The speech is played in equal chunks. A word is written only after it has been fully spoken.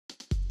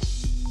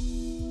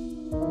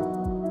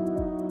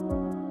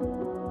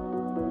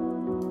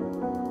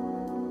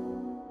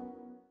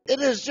It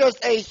is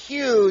just a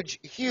huge,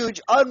 huge,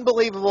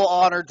 unbelievable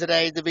honor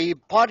today to be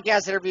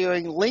podcast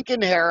interviewing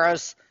Lincoln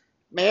Harris.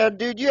 Man,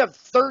 dude, you have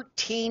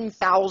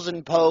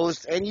 13,000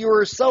 posts, and you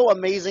are so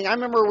amazing. I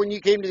remember when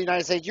you came to the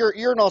United States, you're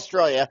in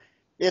Australia.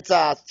 It's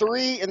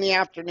 3 in the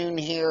afternoon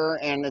here,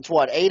 and it's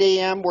what, 8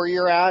 a.m. where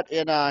you're at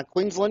in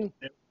Queensland?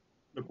 Yep.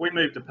 Look, we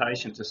moved a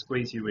patient to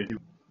squeeze you in.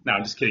 No,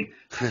 I'm just kidding.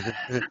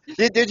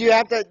 Did you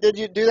have to? Did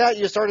you do that?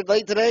 You started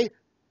late today?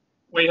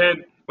 We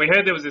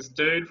heard there was this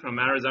dude from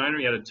Arizona.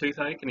 He had a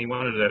toothache and he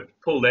wanted it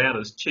pulled out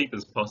as cheap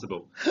as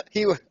possible.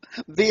 He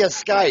via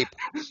Skype.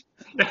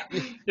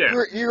 Yeah,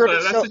 That's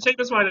the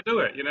cheapest way to do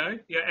it. You know,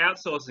 you're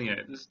outsourcing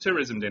it. It's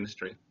tourism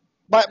dentistry.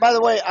 By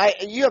the way,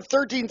 you have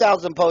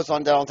 13,000 posts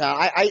on Dental Town.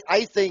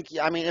 I think,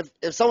 I mean,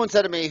 if someone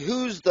said to me,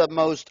 who's the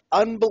most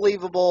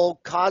unbelievable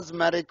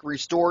cosmetic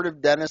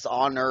restorative dentist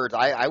on earth,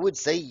 I would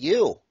say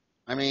you.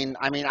 I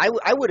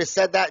would have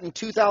said that in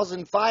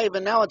 2005,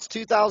 and now it's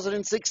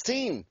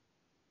 2016.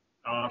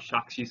 Oh,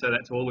 shucks, you say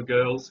that to all the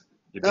girls.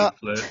 You big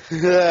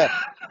flirt.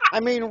 I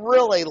mean,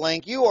 really,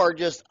 Link, you are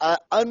just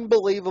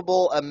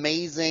unbelievable,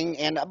 amazing.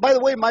 And by the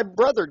way, my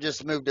brother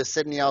just moved to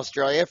Sydney,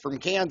 Australia from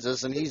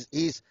Kansas, and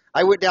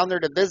I went down there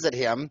to visit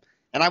him,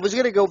 and I was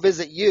going to go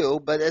visit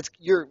you, but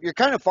you're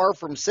kind of far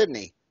from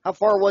Sydney. How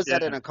far was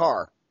that in a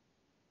car?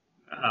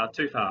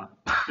 Too far.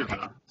 Too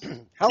far.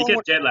 How you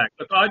get jet lag.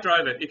 Look, I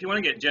drove it. If you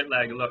want to get jet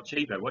lag a lot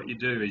cheaper, what you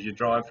do is you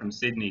drive from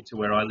Sydney to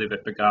where I live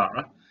at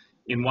Bargara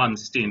in one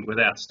stint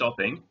without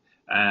stopping,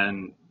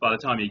 and by the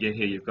time you get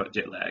here, you've got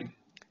jet lag.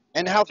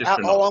 And how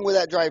long would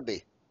that drive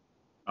be?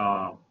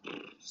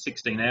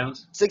 16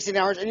 hours. 16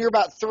 hours, and you're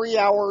about 3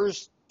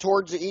 hours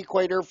towards the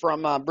equator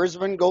from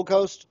Brisbane, Gold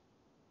Coast?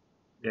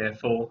 Yeah,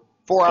 4.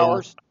 4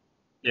 hours?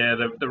 Yeah,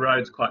 the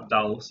road's quite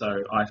dull,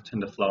 so I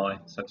tend to fly,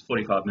 so it's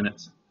 45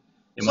 minutes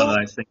in one of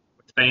those things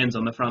with fans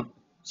on the front.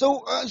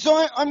 So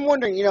I'm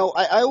wondering, you know,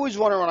 I always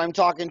wonder when I'm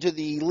talking to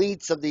the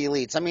elites of the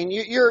elites. I mean,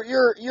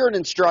 you're an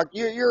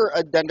instructor, you're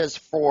a dentist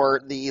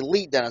for the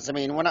elite dentists. I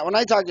mean, when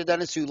I talk to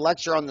dentists who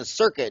lecture on the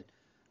circuit,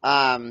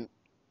 I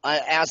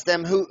ask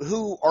them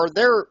who are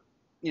their,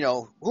 you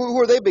know, who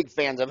are they big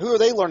fans of? Who are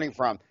they learning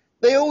from?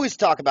 They always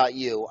talk about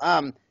you.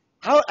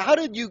 How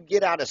did you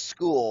get out of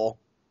school?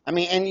 I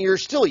mean, and you're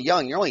still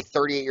young. You're only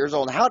 38 years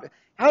old.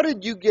 How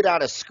did you get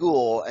out of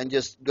school and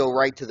just go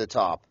right to the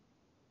top?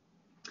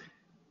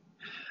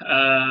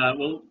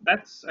 Well,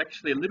 that's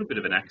actually a little bit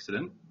of an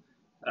accident.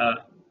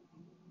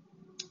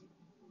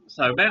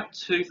 So about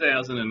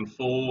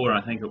 2004,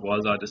 I think it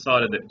was, I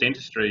decided that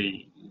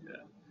dentistry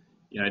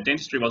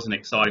wasn't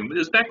exciting. It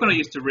was back when I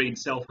used to read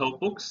self-help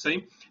books,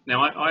 see?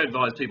 Now, I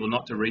advise people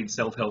not to read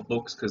self-help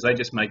books because they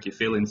just make you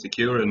feel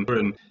insecure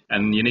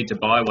and you need to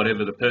buy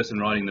whatever the person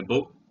writing the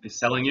book is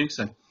selling you.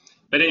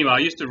 But anyway, I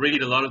used to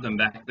read a lot of them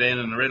back then,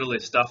 and I read all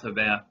this stuff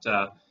about,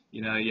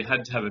 you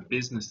had to have a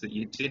business that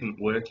you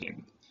didn't work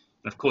in.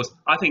 And of course,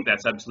 I think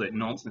that's absolute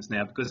nonsense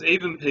now, because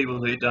even people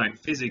who don't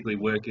physically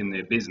work in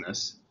their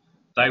business,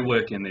 they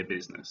work in their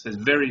business. There's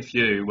very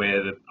few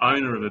where the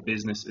owner of a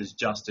business is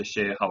just a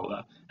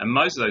shareholder, and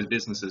most of those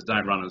businesses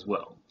don't run as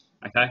well.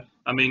 Okay,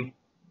 I mean,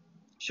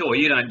 sure,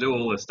 you don't do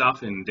all the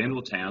stuff in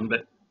Dental Town,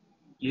 but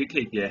you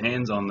keep your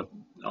hands on the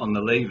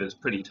levers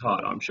pretty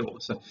tight, I'm sure.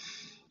 So,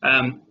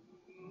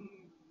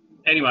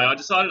 anyway, I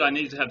decided I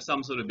needed to have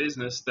some sort of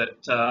business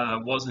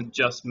that wasn't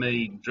just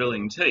me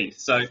drilling teeth.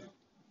 So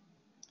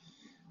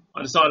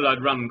I decided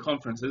I'd run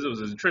conferences. It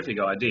was a terrific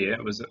idea.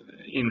 It was,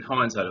 in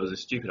hindsight, it was a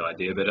stupid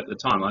idea, but at the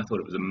time I thought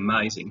it was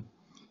amazing.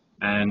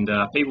 And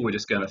people were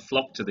just going to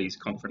flock to these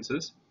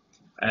conferences.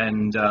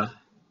 And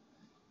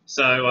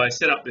so I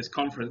set up this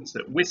conference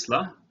at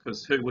Whistler,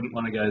 because who wouldn't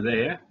want to go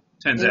there?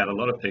 Turns out a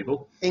lot of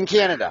people. In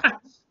Canada?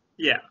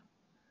 Yeah.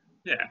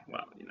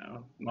 Well, you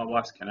know, my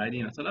wife's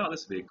Canadian. I thought,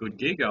 this will be a good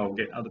gig. I'll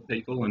get other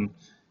people and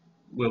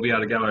we'll be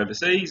able to go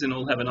overseas and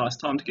all have a nice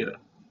time together.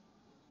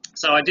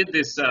 So I did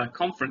this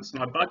conference,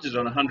 and I budgeted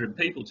on 100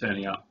 people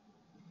turning up,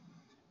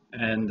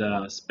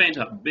 and spent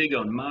up big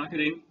on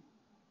marketing,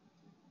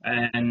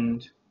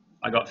 and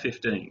I got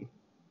 15.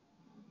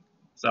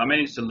 So I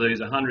managed to lose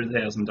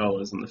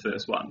 $100,000 in the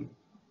first one.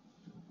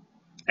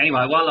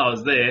 Anyway, while I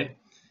was there,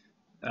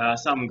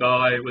 some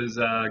guy, an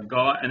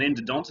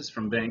endodontist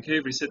from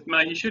Vancouver. He said,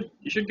 "Mate, you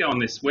should go on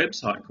this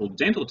website called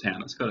Dental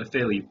Town. It's got a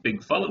fairly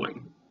big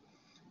following."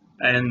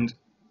 And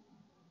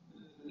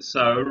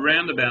so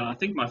around about, I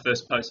think my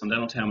first post on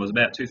Dental Town was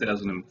about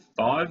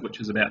 2005, which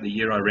was about the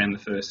year I ran the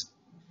first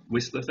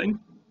Whistler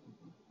thing.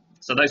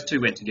 So those two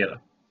went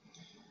together.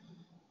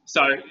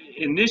 So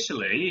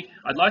initially,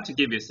 I'd like to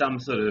give you some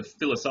sort of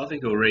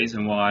philosophical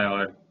reason why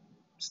I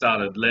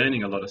started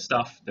learning a lot of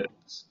stuff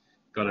that's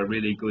got a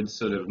really good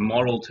sort of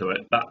moral to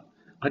it, but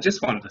I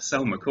just wanted to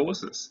sell my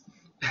courses.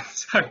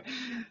 So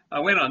I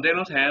went on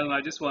Dental Town and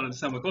I just wanted to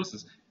sell my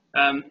courses.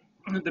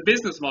 The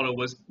business model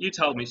was, you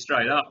told me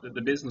straight up that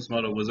the business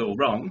model was all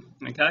wrong,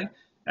 okay?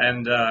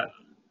 And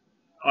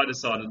I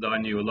decided that I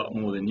knew a lot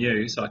more than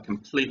you, so I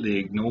completely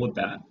ignored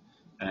that.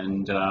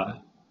 And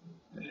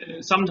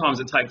sometimes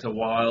it takes a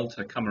while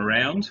to come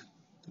around.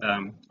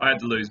 I had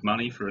to lose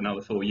money for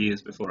another 4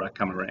 years before I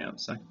come around.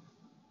 So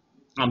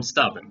I'm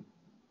stubborn,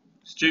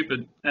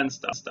 stupid, and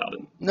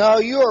stubborn. No,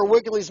 you are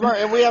wickedly smart,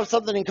 and we have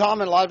something in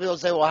common. A lot of people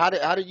say, "Well, how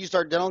did you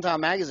start Dental Town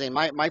magazine?"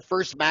 My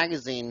first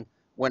magazine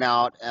went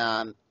out,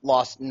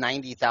 lost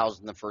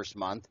 90,000 the first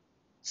month.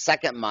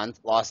 Second month,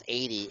 lost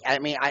 80. I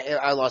mean,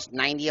 I lost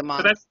 90 a But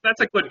month.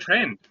 that's a good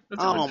trend.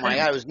 That's a good Oh my God,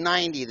 trend. it was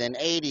 90, then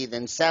 80,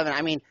 then 7.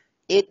 I mean,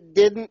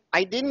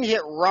 I didn't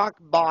hit rock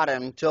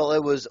bottom till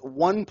it was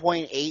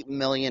 1.8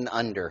 million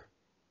under.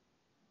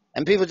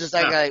 And people just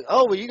No, like,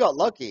 oh, well, you got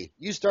lucky.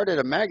 You started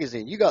a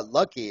magazine. You got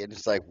lucky. And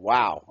it's like,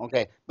 wow.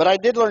 Okay. But I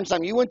did learn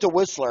something. You went to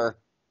Whistler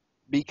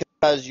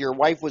because your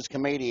wife was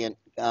Canadian,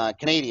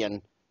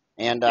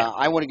 and yeah,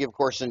 I want to give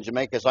courses in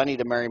Jamaica, so I need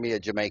to marry me a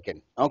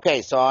Jamaican.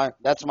 Okay, so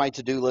that's my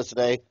to-do list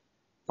today.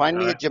 Find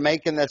me a right.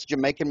 Jamaican that's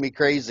Jamaican me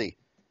crazy.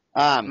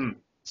 Um, Mm.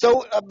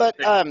 so, but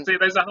See,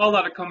 there's a whole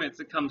lot of comments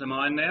that come to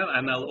mind now,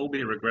 and they'll all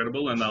be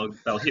regrettable, and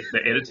they'll hit the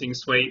editing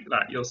suite.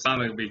 Like your son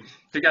will be,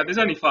 to go. There's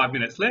only 5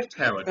 minutes left,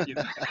 Howard. You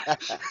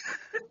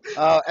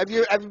know? have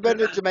you been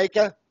to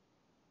Jamaica?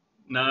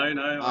 No,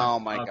 no, Oh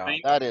my I've God, been.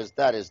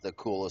 that is the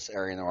coolest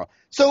area in the world.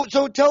 So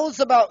tell us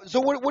about. So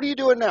what are you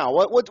doing now?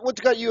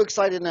 What's got you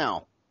excited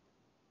now?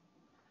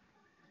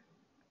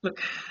 Look,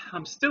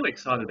 I'm still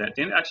excited about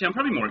dentistry. Actually, I'm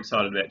probably more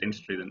excited about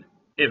dentistry than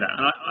ever,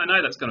 and I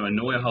know that's going to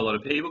annoy a whole lot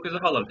of people because a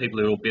whole lot of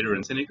people are all bitter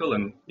and cynical,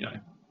 and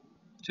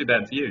too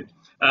bad for you.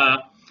 Uh,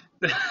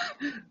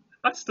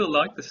 I still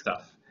like the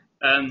stuff.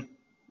 Um,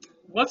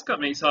 what's got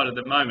me excited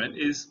at the moment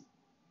is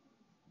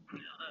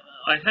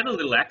I had a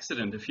little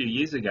accident a few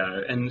years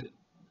ago, and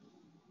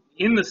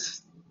in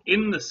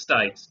the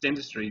States,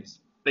 dentistry's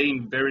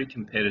been very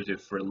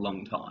competitive for a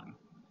long time.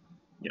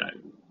 You know,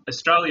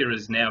 Australia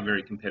is now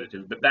very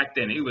competitive, but back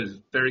then it was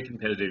very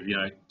competitive.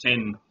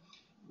 10,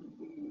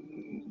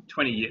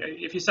 20 years.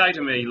 If you say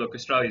to me, look,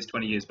 Australia's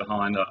 20 years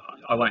behind,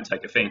 I won't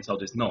take offence. I'll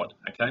just nod.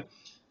 Okay.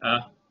 Uh,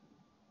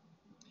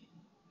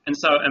 and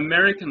so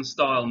American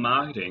style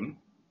marketing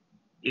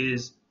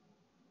is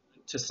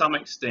to some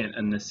extent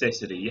a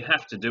necessity. You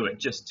have to do it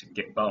just to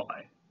get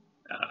by.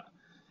 Uh,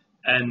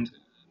 and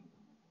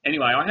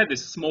anyway, I had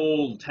this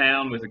small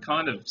town with a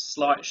kind of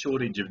slight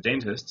shortage of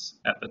dentists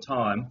at the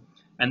time,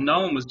 and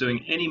no one was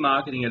doing any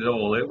marketing at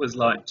all. It was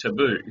like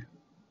taboo.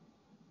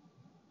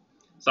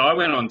 So I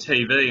went on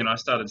TV and I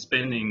started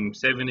spending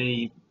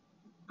 70,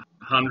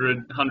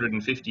 100,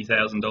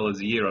 $150,000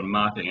 a year on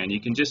marketing, and you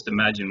can just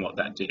imagine what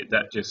that did.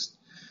 That just,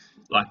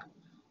 like,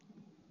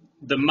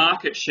 the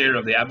market share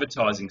of the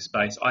advertising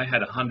space, I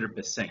had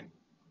 100%.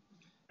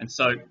 And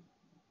so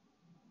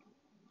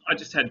I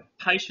just had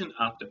patient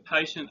after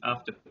patient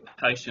after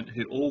patient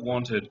who all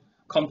wanted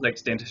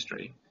complex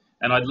dentistry.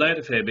 And I'd learned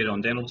a fair bit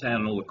on Dental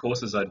Town and all the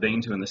courses I'd been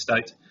to in the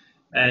States.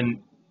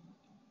 And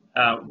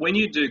when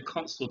you do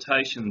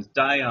consultations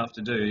day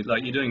after day,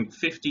 like you're doing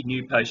 50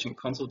 new patient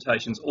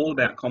consultations, all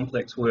about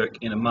complex work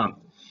in a month,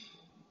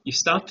 you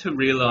start to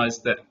realize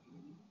that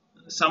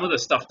some of the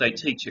stuff they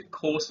teach at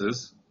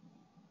courses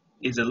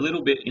is a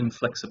little bit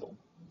inflexible.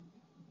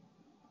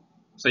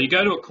 So you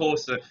go to a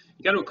course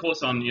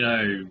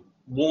on,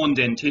 worn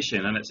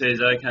dentition, and it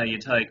says, okay, you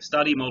take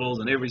study models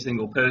on every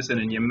single person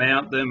and you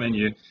mount them, and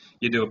you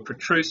do a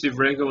protrusive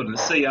record and a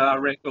CR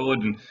record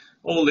and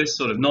all this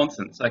sort of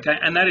nonsense, okay?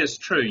 And that is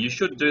true. You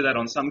should do that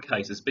on some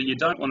cases, but you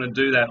don't want to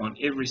do that on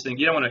you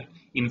don't want to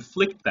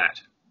inflict that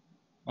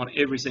on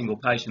every single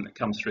patient that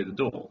comes through the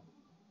door,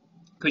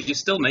 because you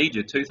still need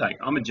your toothache.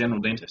 I'm a general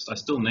dentist. I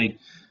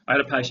had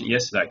a patient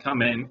yesterday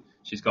come in.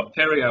 She's got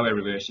perio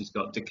everywhere. She's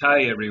got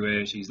decay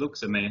everywhere. She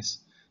looks a mess.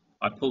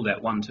 I pulled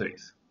out one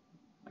tooth.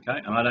 Okay,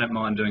 and I don't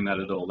mind doing that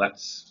at all.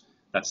 That's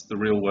the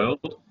real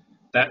world.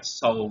 That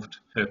solved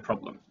her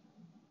problem.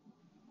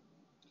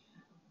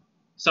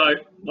 So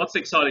what's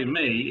exciting to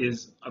me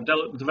is I've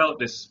developed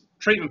this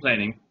treatment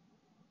planning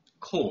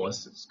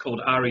course. It's called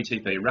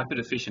RETP, Rapid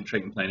Efficient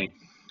Treatment Planning.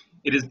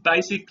 It is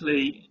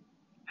basically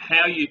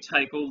how you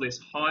take all this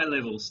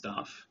high-level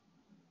stuff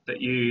that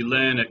you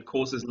learn at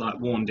courses like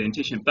worn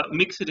dentition, but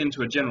mix it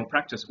into a general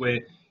practice where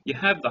you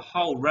have the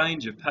whole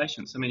range of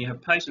patients. I mean, you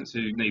have patients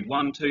who need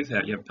one tooth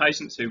out. You have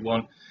patients who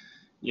want,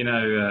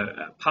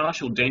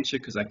 partial denture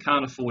because they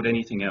can't afford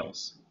anything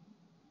else.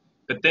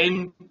 But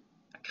then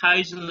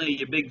occasionally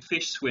your big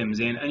fish swims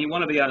in, and you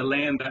want to be able to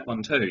land that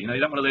one too. You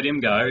don't want to let him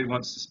go. He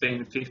wants to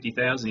spend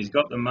 50,000. He's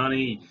got the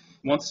money.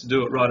 He wants to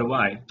do it right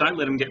away. Don't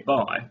let him get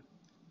by.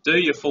 Do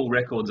your full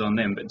records on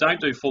them, but don't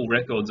do full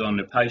records on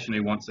a patient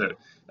who wants a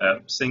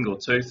single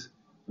tooth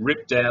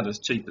ripped out as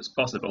cheap as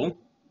possible,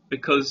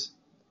 because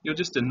you'll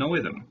just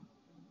annoy them.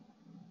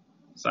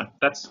 So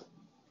that's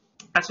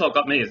what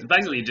got me. It's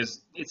basically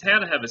it's how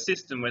to have a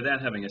system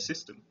without having a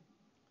system.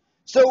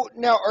 So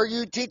now, are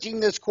you teaching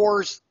this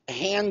course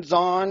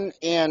hands-on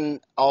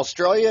in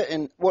Australia?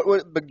 And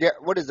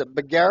what is it?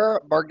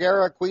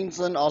 Bargara,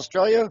 Queensland,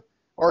 Australia?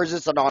 Or is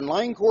this an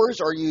online course?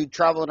 Or are you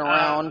traveling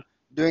around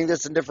doing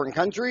this in different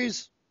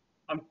countries?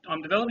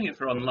 I'm developing it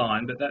for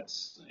online, but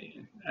that's,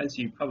 as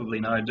you probably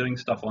know, doing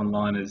stuff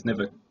online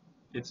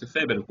it's a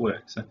fair bit of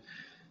work. So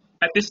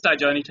At this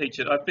stage, I only teach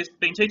it. I've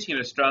been teaching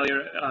in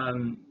Australia.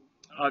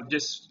 I've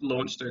just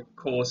launched a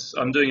course.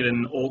 I'm doing it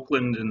in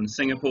Auckland and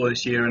Singapore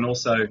this year, and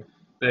also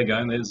there you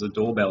go. There's a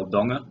doorbell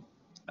donger.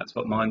 That's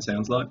what mine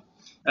sounds like.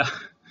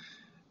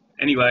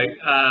 Anyway,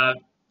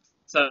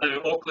 so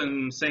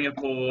Auckland,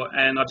 Singapore,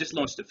 and I've just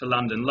launched it for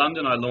London.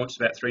 London, I launched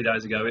about 3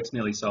 days ago. It's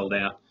nearly sold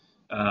out.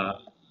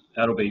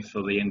 That'll be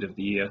for the end of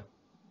the year.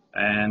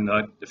 And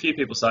a few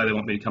people say they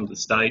want me to come to the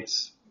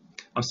States.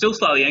 I'm still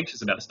slightly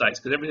anxious about the States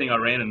because everything I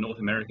ran in North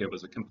America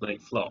was a complete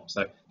flop.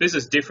 So this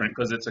is different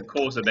because it's a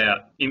course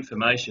about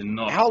information,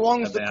 not How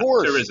long's the about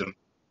course? tourism.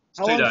 It's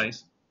How 2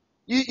 days.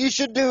 You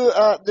should do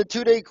the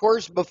 2-day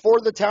course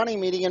before the townie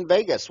meeting in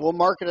Vegas. We'll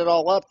market it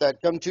all up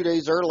that come 2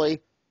 days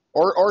early,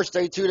 or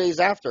stay 2 days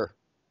after.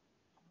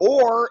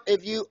 Or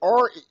if you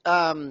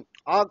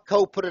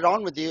I'll put it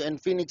on with you in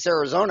Phoenix,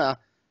 Arizona.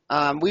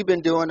 We've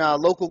been doing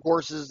local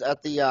courses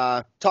at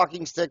the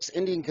Talking Sticks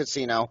Indian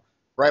Casino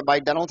right by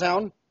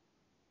Dentaltown.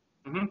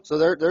 Mm-hmm. So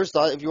there's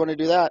thought if you want to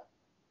do that.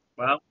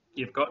 Well,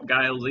 you've got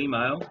Gail's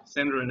email.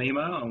 Send her an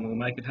email and we'll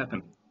make it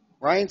happen.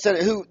 Ryan said,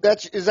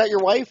 is that your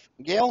wife,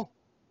 Gail?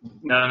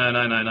 No.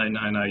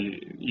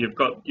 You've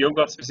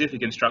got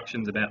specific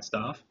instructions about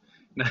staff.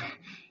 No,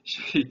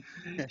 she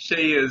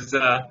is.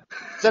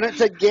 Send it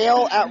to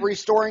Gail at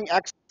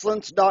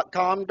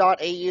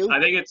restoringexcellence.com.au. I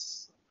think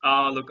it's.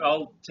 Look,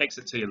 I'll text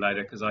it to you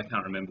later because I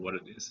can't remember what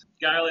it is.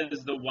 Gail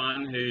is the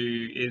one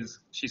who is.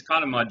 She's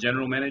kind of my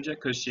general manager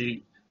because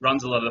she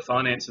runs a lot of the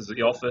finances at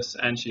the office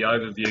and she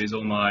overviews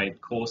all my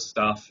course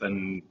stuff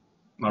and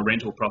my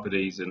rental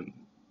properties and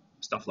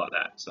stuff like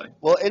that. So.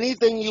 Well,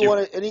 anything you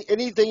want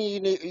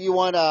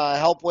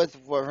help with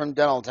from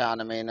Dentaltown,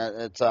 I mean,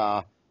 it'd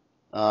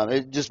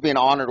just be an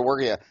honor to work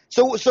with you.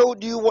 So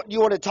do you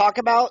want to talk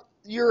about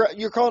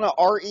you're calling it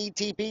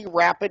RETP,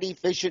 rapid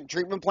efficient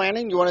treatment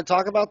planning? You want to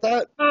talk about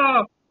that?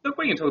 Oh, look,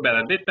 we can talk about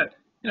that a bit, but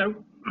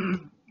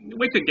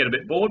we could get a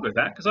bit bored with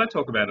that because I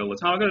talk about it all the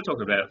time. I've got to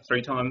talk about it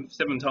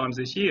 7 times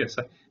this year.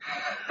 So,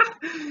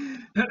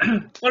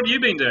 what have you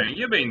been doing?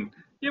 You've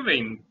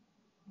been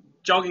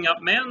jogging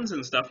up mountains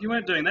and stuff. You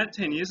weren't doing that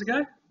 10 years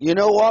ago. You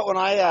know what? When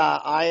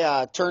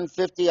I turned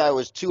 50, I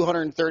was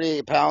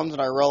 238 pounds, and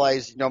I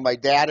realized, my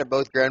dad and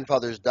both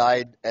grandfathers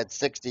died at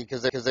 60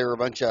 because they were a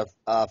bunch of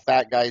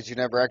fat guys who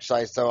never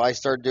exercised. So I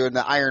started doing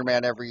the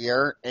Ironman every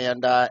year,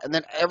 and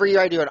then every year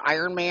I do an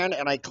Ironman,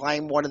 and I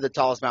climb one of the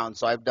tallest mountains.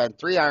 So I've done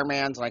 3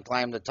 Ironmans, and I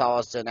climbed the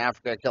tallest in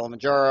Africa,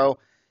 Kilimanjaro.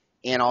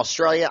 In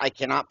Australia, I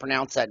cannot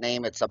pronounce that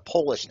name. It's a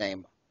Polish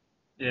name.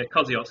 Yeah,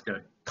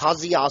 Kosciuszko.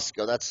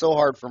 Kosciuszko. That's so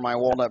hard for my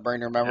walnut brain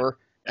to remember.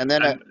 Yeah. And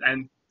then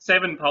and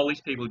 7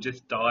 Polish people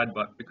just died,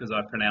 but because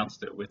I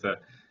pronounced it with an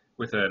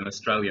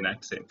Australian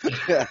accent.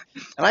 Yeah.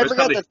 And I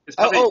forgot that.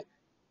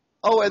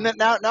 And then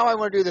now I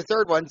want to do the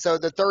third one. So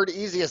the third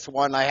easiest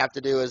one I have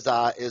to do is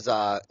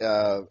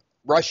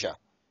Russia,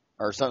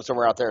 or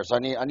somewhere out there. So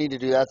I need to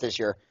do that this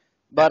year.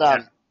 But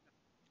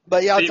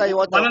yeah, I'll tell you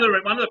what. One of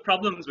the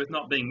problems with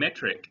not being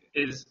metric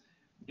is,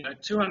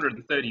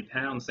 230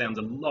 pounds sounds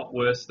a lot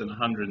worse than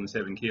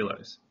 107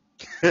 kilos.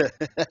 so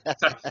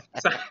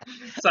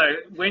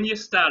when you're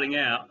starting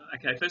out,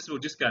 okay, first of all,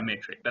 just go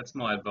metric. That's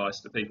my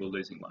advice to people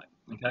losing weight.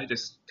 Okay,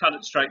 just cut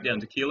it straight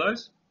down to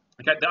kilos.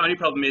 Okay, the only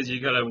problem is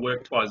you've got to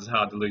work twice as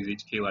hard to lose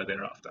each kilo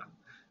thereafter.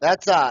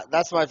 That's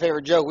my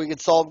favorite joke. We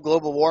could solve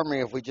global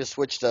warming if we just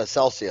switched to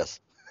Celsius.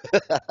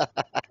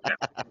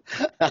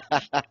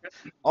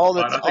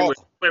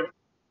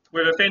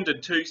 We've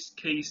offended two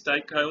key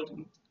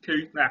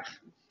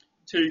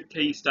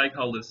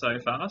stakeholders so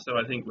far, so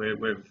I think we've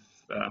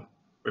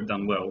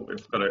done well.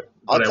 We've got our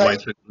way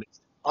through the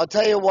list. I'll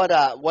tell you what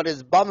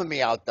is bumming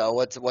me out though.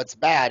 What's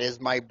bad is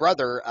my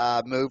brother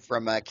moved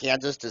from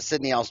Kansas to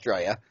Sydney,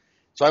 Australia.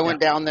 So I went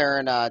down there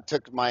and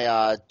took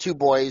my 2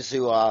 boys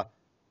who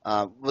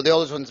the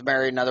oldest one's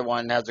married, another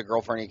one has a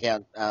girlfriend, he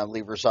can't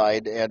leave her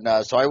side,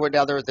 and so I went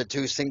down there with the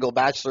 2 single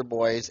bachelor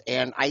boys,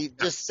 and I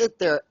just sit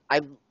there. I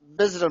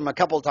visited them a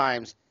couple of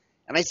times,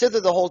 and I sit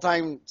there the whole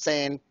time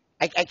saying,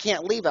 I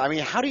can't leave it. I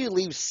mean, how do you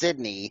leave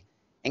Sydney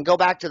and go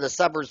back to the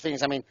suburbs of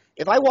Phoenix? I mean,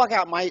 if I walk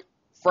out my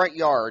front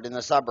yard in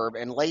the suburb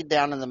and laid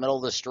down in the middle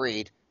of the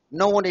street,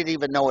 no one would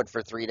even know it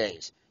for 3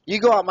 days. You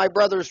go out my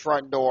brother's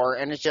front door,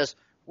 and it's just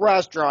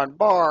restaurant,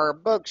 bar,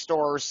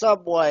 bookstore,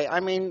 Subway. I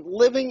mean,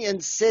 living in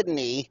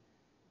Sydney,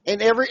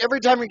 and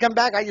every time we come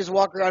back, I just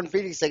walk around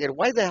Phoenix thinking,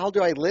 why the hell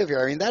do I live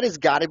here? I mean, that has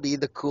got to be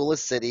the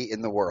coolest city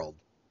in the world.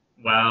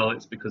 Well,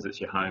 it's because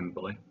it's your home,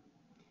 boy.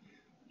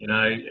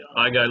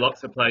 I go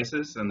lots of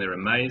places, and they're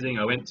amazing.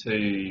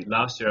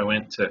 Last year I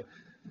went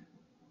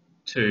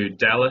to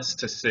Dallas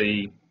to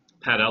see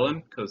Pat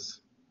Allen,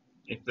 because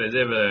if there's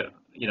ever,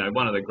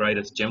 one of the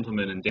greatest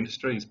gentlemen in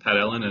dentistry is Pat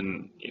Allen,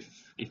 and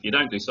if you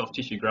don't do soft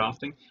tissue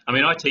grafting, I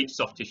mean, I teach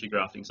soft tissue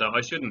grafting, so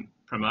I shouldn't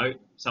promote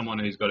someone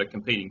who's got a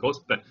competing course,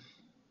 but,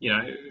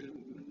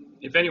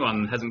 if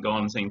anyone hasn't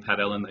gone and seen Pat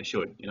Allen, they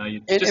should.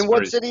 And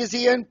what city is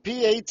he in?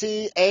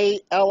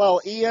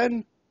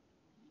 P-A-T-A-L-L-E-N?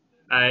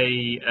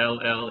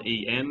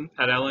 A-L-L-E-N,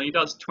 Pat Allen. He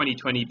does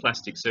 20/20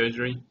 plastic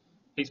surgery.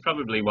 He's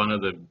probably one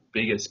of the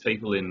biggest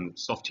people in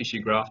soft tissue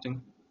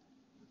grafting.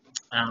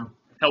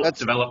 Helped That's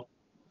develop,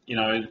 you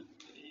know,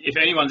 if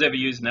anyone's ever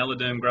used an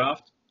Eloderm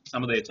graft,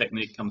 some of their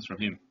technique comes from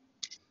him.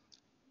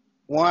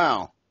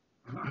 wow.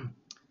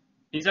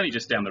 He's only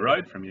just down the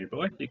road from you,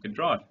 boy. You could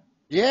drive.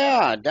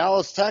 Yeah,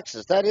 Dallas,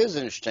 Texas. That is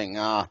interesting.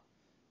 I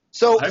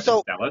hope it's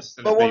Dallas.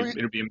 But what were you,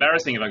 It'd be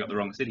embarrassing if I got the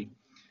wrong city.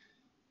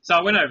 So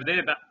I went over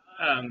there, but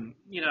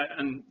you know,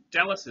 and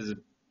Dallas is.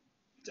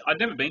 I'd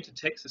never been to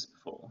Texas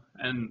before,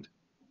 and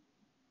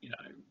you know,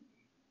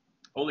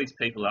 all these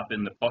people up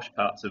in the posh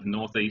parts of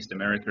Northeast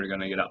America are going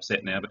to get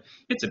upset now, but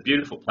it's a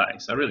beautiful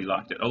place. I really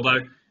liked it.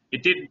 Although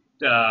it did,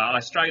 I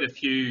strayed a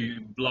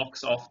few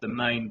blocks off the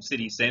main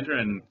city centre,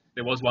 and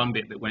there was one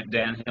bit that went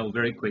downhill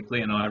very quickly,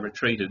 and I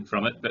retreated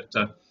from it. But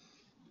the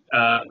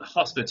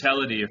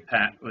hospitality of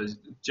Pat was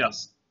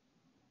just,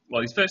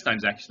 well, his first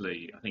name's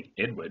actually, I think,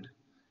 Edward.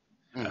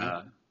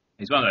 mhm.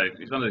 He's one of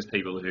those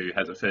people who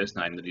has a first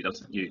name that he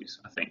doesn't use,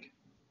 I think.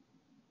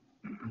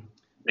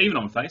 Even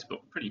on Facebook,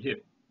 pretty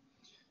hip.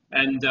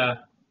 And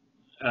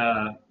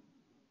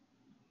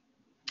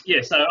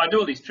yeah, so I do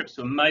all these trips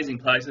to amazing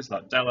places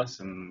like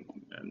Dallas, and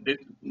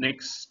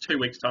next 2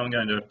 weeks' time I'm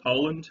going to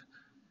Poland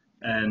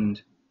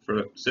and for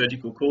a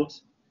surgical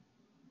course.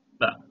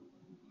 But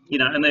you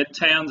know, and their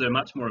towns are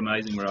much more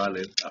amazing where I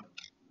live.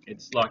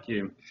 It's like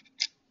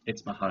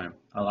it's my home.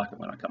 I like it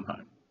when I come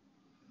home.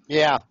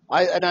 Yeah,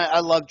 I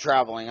love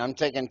traveling. I'm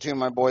taking two of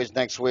my boys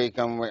next week.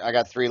 I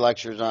got 3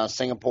 lectures: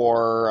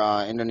 Singapore,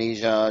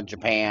 Indonesia,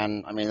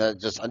 Japan. I mean, I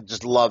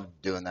just love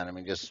doing that. I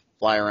mean, just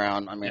fly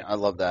around. I mean, Yeah. I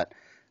love that.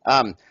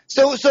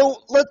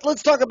 So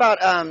let's talk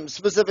about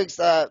specifics.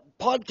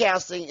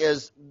 Podcasting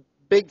is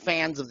big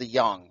fans of the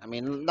young. I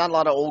mean, not a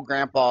lot of old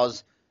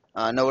grandpas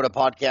know what a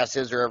podcast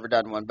is or ever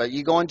done one. But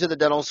you go into the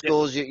dental Yep.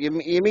 schools, you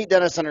meet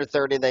dentists under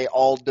 30. They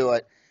all do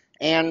it,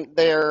 and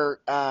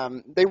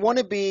they want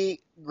to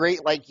be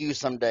great like you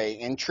someday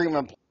in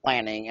treatment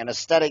planning and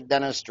aesthetic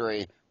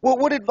dentistry.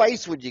 What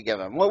advice would you give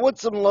them?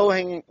 What's some low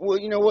hanging? Well,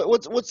 you know,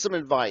 what's some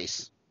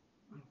advice?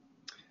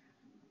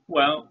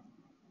 Well,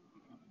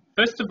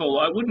 first of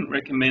all, I wouldn't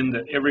recommend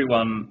that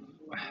everyone.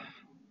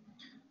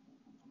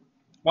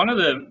 One of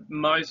the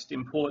most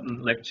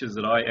important lectures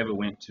that I ever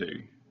went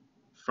to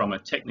from a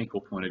technical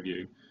point of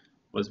view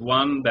was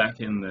one back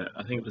in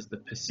I think it was the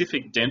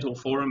Pacific Dental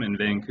Forum in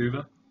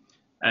Vancouver.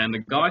 And the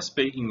guy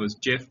speaking was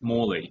Jeff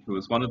Morley, who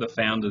was one of the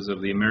founders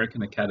of the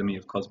American Academy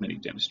of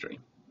Cosmetic Dentistry.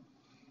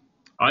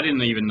 I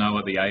didn't even know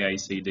what the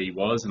AACD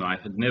was, and I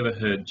had never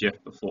heard Jeff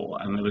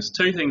before. And there was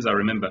 2 things I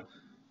remember.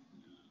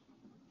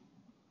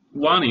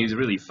 One, he's a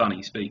really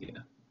funny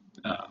speaker.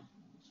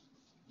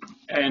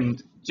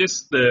 And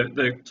just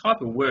the type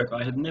of work,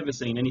 I had never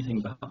seen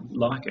anything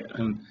like it,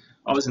 and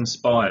I was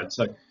inspired.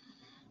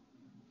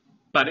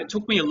 But it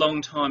took me a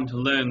long time to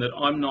learn that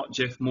I'm not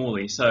Jeff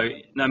Morley. So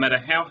no matter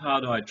how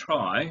hard I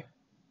try,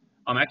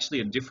 I'm actually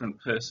a different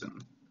person.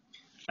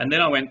 And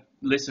then I went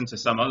listen to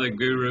some other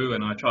guru,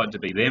 and I tried to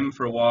be them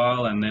for a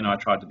while, and then I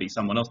tried to be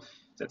someone else.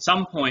 So at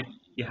some point,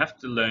 you have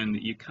to learn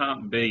that you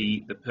can't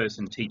be the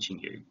person teaching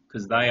you,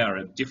 because they are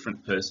a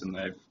different person.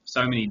 They have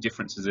so many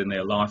differences in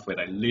their life, where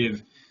they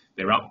live,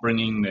 their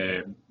upbringing,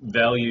 their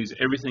values,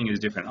 everything is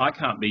different. I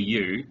can't be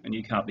you, and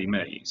you can't be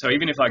me. So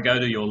even if I go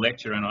to your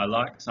lecture and I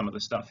like some of the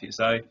stuff you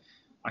say,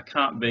 I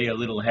can't be a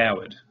little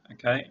Howard,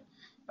 okay?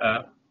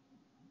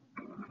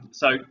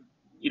 So,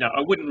 you know,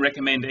 I wouldn't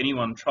recommend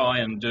anyone try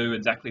and do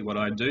exactly what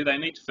I do. They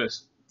need to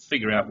first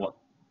figure out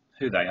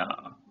who they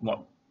are.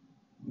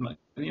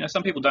 You know,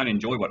 some people don't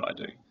enjoy what I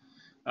do.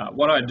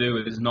 What I do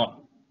is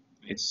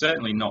it's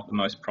certainly not the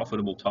most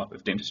profitable type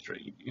of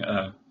dentistry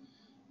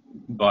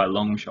by a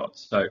long shot.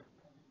 So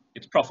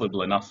it's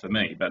profitable enough for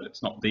me, but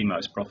it's not the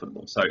most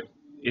profitable. So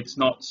it's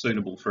not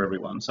suitable for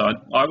everyone. So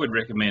I would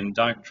recommend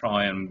don't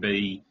try and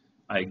be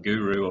a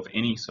guru of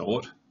any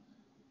sort,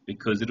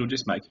 because it'll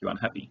just make you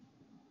unhappy.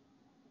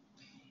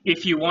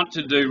 If you want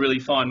to do really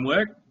fine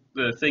work,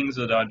 the things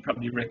that I'd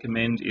probably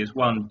recommend is,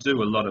 1,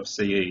 do a lot of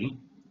CE.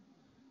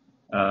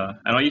 And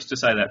I used to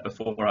say that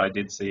before I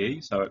did CE,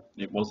 so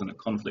it wasn't a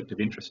conflict of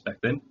interest back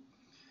then.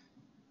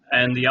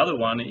 And the other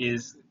one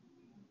is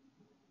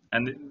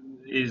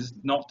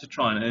not to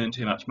try and earn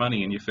too much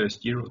money in your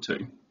first year or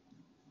 2.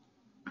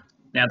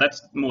 Now,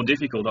 that's more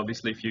difficult,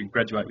 obviously, if you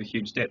graduate with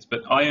huge debts,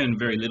 but I earned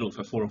very little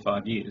for 4 or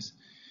 5 years,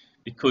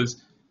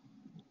 because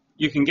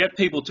you can get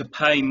people to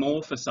pay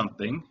more for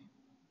something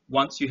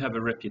once you have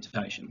a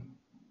reputation.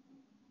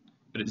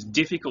 But it's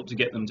difficult to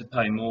get them to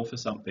pay more for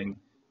something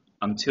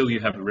until you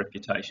have a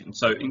reputation.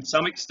 So in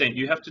some extent,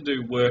 you have to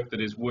do work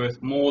that is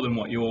worth more than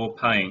what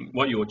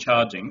you're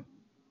charging,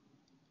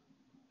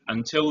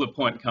 until the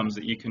point comes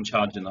that you can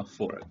charge enough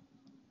for it.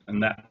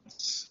 And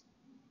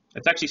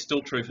it's actually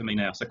still true for me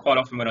now. So quite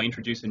often when I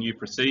introduce a new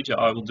procedure,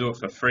 I will do it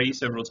for free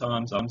several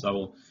times. I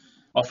will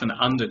often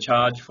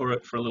undercharge for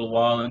it for a little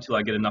while until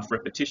I get enough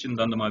repetitions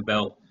under my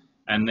belt.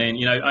 And then,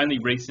 you know, only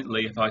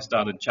recently have I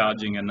started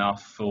charging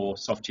enough for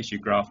soft tissue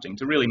grafting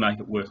to really make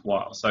it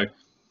worthwhile. So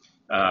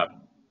I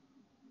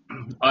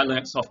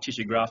learnt soft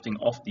tissue grafting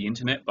off the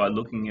internet by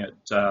looking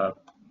at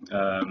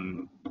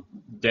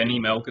Danny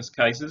Melkus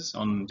cases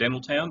on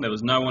Dentaltown. There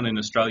was no one in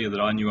Australia that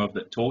I knew of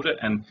that taught it,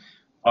 and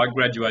I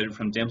graduated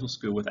from dental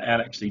school without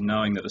actually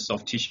knowing that a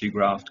soft tissue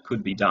graft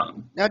could be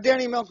done. Now,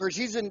 Danny Melkers,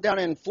 he's down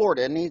in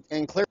Florida, and he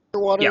in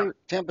Clearwater, Yeah,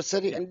 Tampa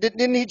City, yeah. and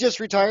didn't he just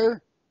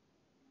retire?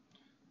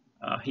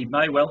 He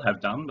may well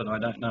have done, but I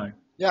don't know.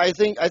 Yeah, I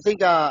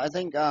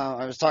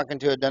was talking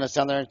to a dentist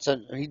down there and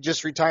said he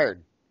just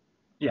retired.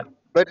 Yeah.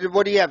 But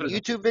what do you have?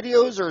 YouTube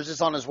videos, or is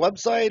this on his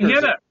website? He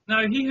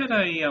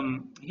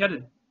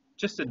had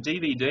just a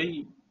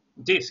DVD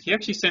disc. He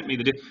actually sent me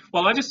the disc.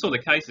 Well, I just saw the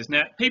cases.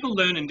 Now, people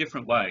learn in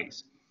different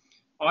ways.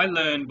 I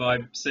learn by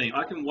seeing.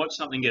 I can watch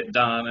something get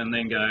done and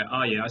then go,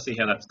 oh yeah, I see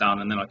how that's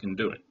done, and then I can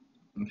do it.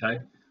 Okay.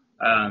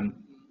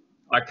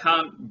 I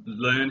can't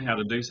learn how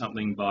to do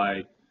something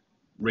by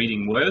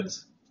reading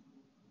words.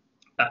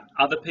 But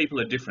other people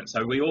are different,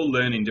 so we all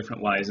learn in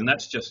different ways, and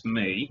that's just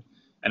me.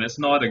 And it's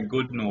neither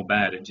good nor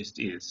bad, it just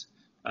is.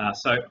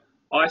 So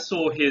I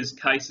saw his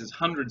cases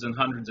hundreds and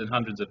hundreds and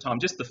hundreds of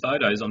times, just the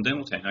photos on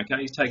Dentaltown,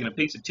 okay? He's taken a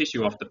piece of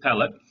tissue off the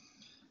palate,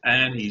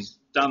 and he's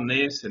done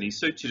this, and he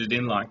sutured it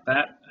in like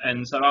that.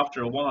 And so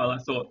after a while, I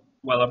thought,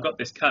 well, I've got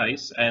this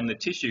case, and the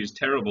tissue's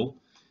terrible.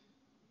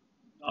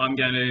 I'm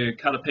going to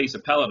cut a piece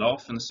of palate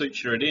off and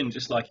suture it in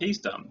just like he's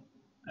done.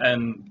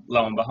 And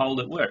lo and behold,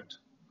 it worked.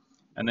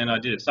 And then I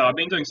did it. So I've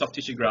been doing soft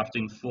tissue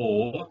grafting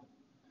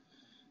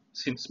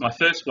since my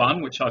first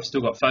one, which I've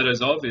still got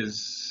photos of,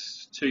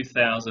 is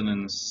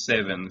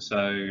 2007.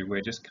 So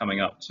we're just coming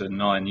up to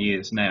 9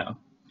 years now.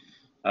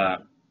 I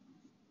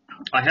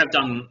have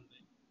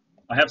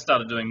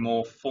started doing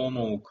more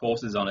formal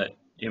courses on it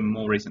in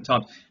more recent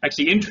times.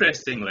 Actually,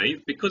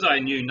 interestingly, because I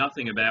knew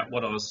nothing about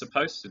what I was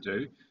supposed to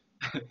do,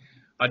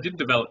 I did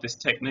develop this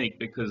technique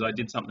because I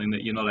did something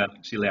that you're not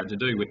actually allowed to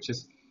do, which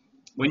is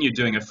when you're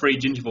doing a free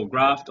gingival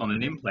graft on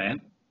an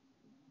implant,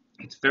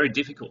 it's very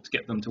difficult to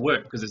get them to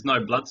work because there's no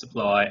blood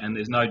supply and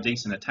there's no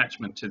decent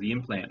attachment to the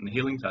implant in the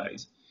healing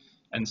phase.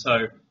 And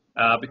so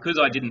because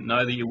I didn't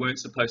know that you weren't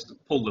supposed to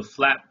pull the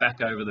flap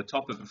back over the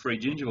top of a free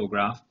gingival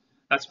graft,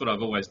 that's what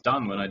I've always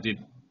done when I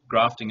did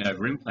grafting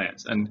over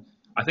implants. And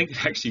I think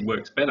it actually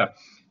works better.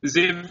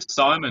 Ziv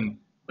Simon,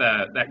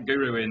 that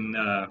guru in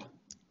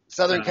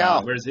Southern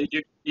Cal. Where is he?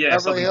 Yeah,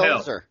 Beverly Southern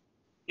Hills, Cal.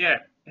 Yeah,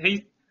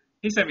 he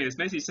sent me this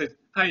message. He said,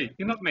 hey,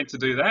 you're not meant to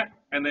do that.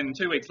 And then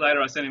 2 weeks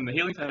later, I sent him the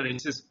healing photo. He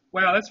says,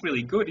 wow, that's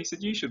really good. He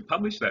said, you should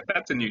publish that.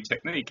 That's a new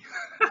technique.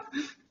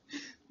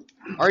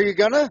 Are you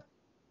gonna?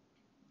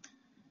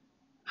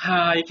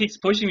 He keeps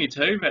pushing me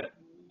to, but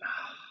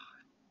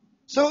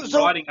So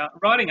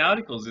writing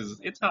articles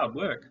it's hard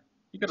work.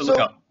 You got to look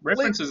up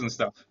references and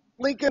stuff.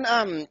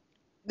 Lincoln,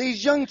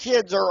 these young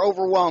kids are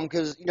overwhelmed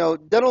because,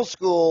 dental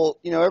school,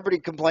 everybody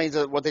complains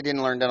of what they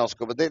didn't learn in dental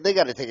school, but they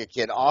got to take a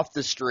kid off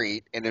the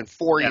street and then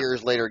 4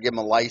 years later give them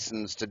a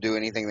license to do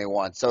anything they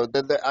want. So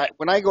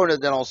when I go into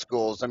dental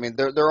schools, I mean,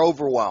 they're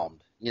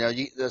overwhelmed,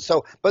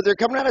 but they're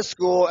coming out of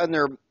school and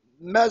they're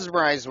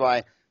mesmerized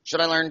by,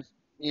 should I learn,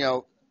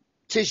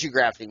 tissue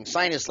grafting,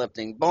 sinus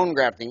lifting, bone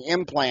grafting,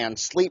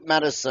 implants, sleep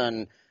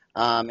medicine,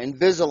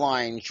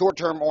 Invisalign,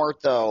 short-term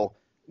ortho.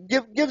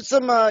 Give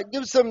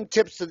some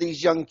tips to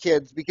these young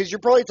kids because you're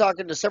probably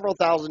talking to several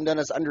thousand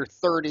dentists under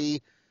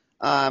 30.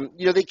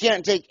 They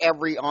can't take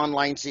every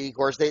online CE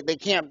course. They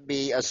can't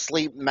be a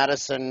sleep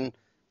medicine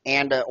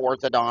and an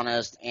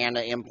orthodontist and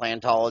an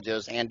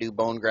implantologist and do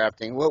bone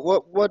grafting.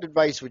 What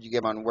advice would you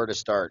give on where to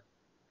start?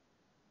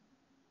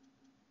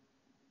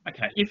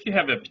 Okay, if you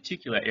have a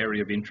particular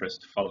area of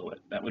interest, follow it.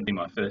 That would be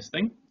my first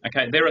thing.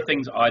 Okay, there are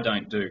things I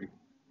don't do.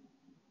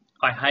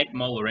 I hate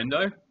molar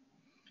endo,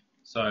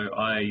 so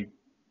I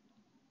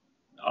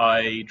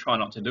try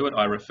not to do it.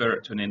 I refer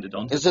it to an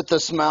endodontist. Is it the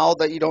smell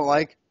that you don't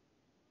like?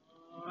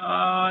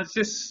 It's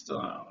just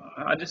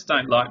I just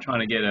don't like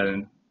trying to get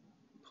a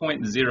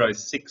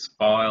 0.06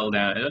 file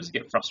down. I just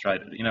get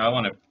frustrated. I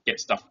want to get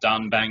stuff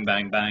done, bang,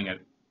 bang, bang,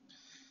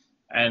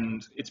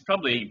 and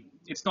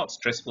it's not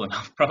stressful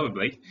enough,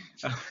 probably.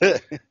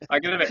 I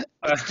get a bit.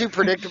 It's too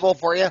predictable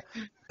for you.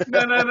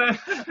 No.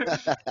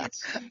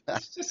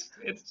 It's just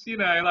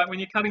like when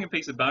you're cutting a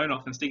piece of bone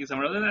off and sticking it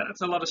somewhere,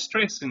 that's a lot of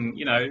stress, and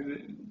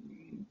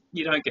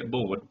you don't get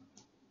bored.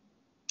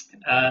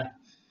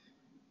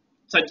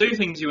 So do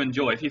things you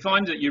enjoy. If you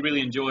find that you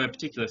really enjoy a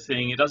particular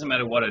thing, it doesn't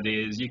matter what it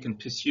is, you can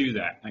pursue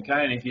that.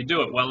 Okay, and if you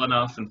do it well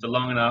enough and for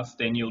long enough,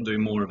 then you'll do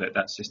more of it.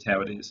 That's just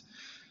how it is.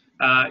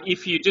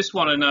 If you just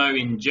want to know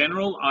in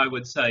general, I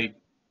would say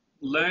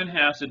learn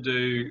how to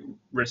do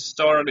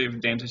restorative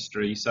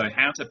dentistry, so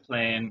how to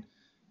plan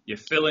your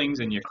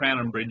fillings and your crown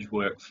and bridge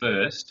work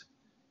first,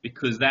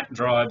 because that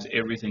drives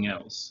everything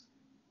else.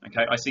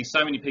 Okay, I see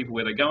so many people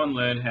where they go and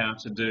learn how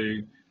to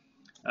do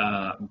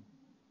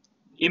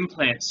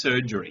implant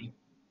surgery.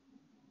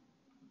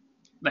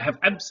 They have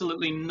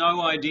absolutely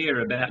no idea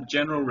about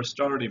general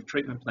restorative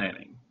treatment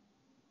planning.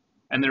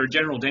 And they're a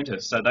general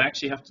dentist, so they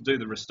actually have to do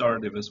the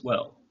restorative as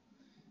well.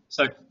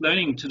 So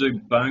learning to do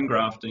bone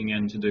grafting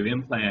and to do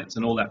implants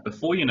and all that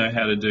before you know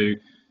how to do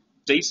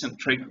decent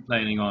treatment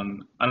planning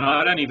and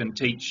I don't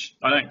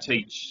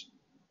teach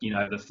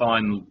the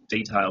fine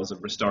details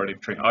of restorative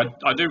treatment.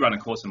 I do run a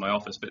course in my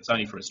office, but it's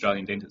only for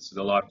Australian dentists. It's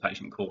a live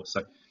patient course,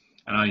 so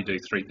and I only do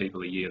 3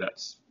 people a year.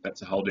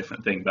 That's a whole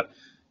different thing. But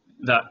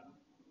that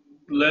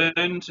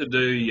learn to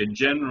do your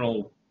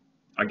general,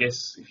 I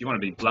guess, if you want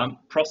to be blunt,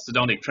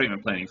 prosthodontic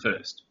treatment planning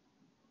first.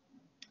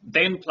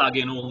 Then plug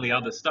in all the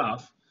other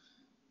stuff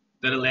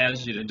that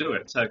allows you to do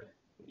it. So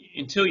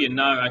until you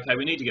know, okay,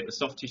 we need to get the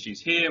soft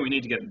tissues here, we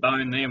need to get the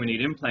bone there, we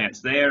need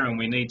implants there, and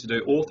we need to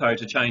do ortho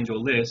to change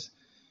all this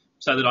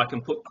so that I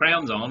can put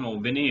crowns on or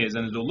veneers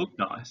and it'll look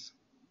nice.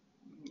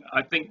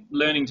 I think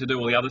learning to do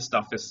all the other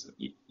stuff is,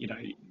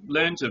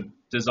 learn to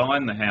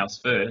design the house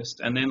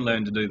first and then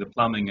learn to do the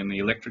plumbing and the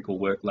electrical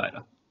work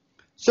later.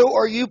 So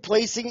are you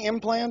placing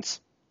implants?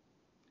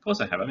 Of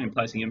course I have. I've been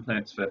placing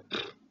implants for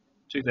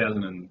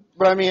 2000 and...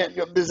 But I mean,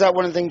 is that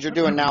one of the things you're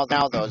doing now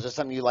though? Is this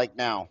something you like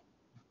now?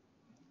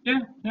 Yeah,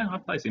 I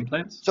place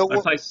implants. So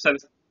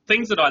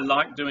things that I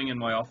like doing in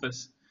my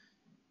office.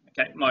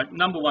 Okay, my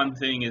number one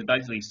thing is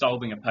basically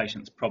solving a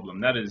patient's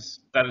problem. That is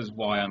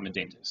why I'm a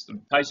dentist. The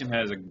patient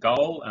has a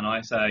goal, and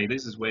I say,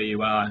 this is where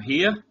you are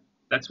here.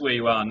 That's where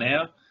you are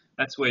now.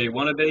 That's where you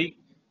want to be.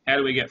 How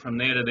do we get from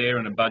there to there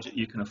in a budget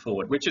you can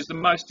afford? Which is the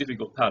most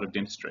difficult part of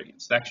dentistry.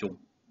 It's the actual,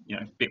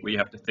 bit where you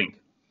have to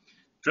think.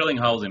 Drilling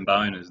holes in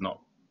bone is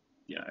not,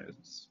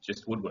 it's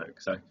just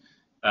woodwork. So,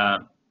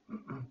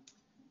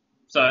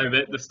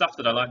 the stuff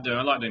that I like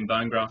doing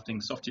bone grafting,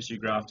 soft tissue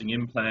grafting,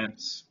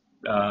 implants,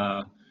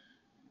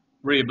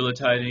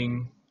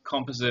 rehabilitating,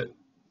 composite.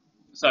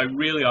 So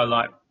really I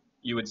like,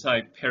 you would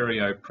say,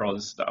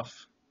 perio-pros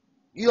stuff.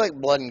 You like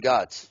blood and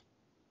guts.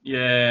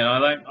 Yeah,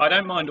 I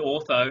don't mind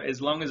ortho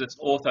as long as it's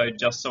ortho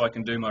just so I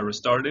can do my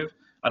restorative.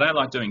 I don't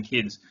like doing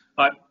kids.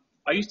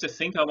 I used to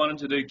think I wanted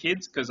to do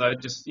kids because I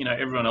just,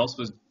 everyone else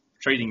was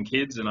treating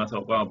kids, and I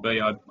thought, well,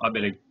 I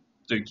better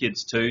do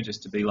kids too,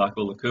 just to be like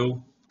all the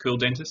cool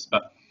dentists.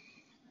 But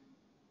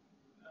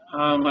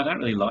I don't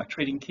really like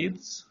treating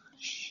kids.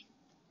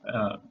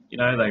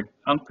 They're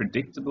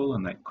unpredictable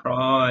and they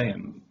cry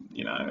and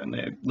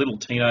they're little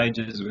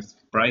teenagers with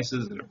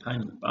braces that are a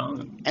pain in the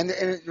bum. And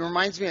it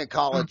reminds me of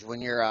college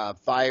when your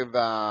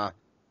 5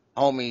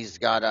 homies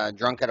got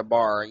drunk at a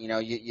bar.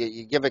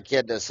 You give a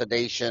kid a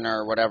sedation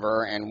or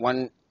whatever, and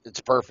one,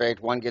 it's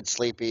perfect, one gets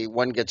sleepy,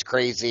 one gets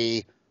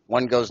crazy,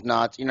 one goes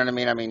nuts. You know what I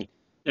mean? I mean,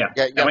 yeah.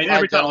 You got 5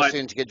 every time dental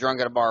students get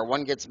drunk at a bar.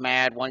 One gets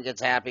mad, one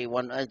gets happy,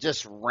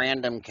 just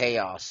random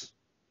chaos.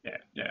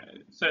 Yeah.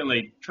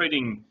 Certainly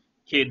treating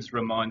kids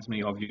reminds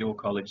me of your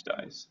college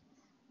days.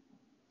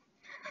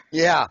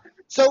 Yeah.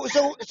 So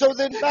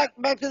then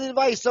back to the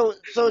advice. So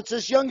it's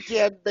this young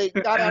kid. They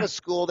got out of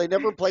school. They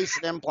never placed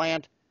an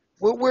implant.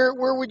 Where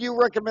would you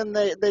recommend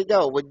they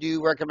go? Would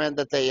you recommend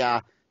that they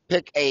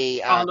pick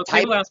a look,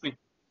 type? People ask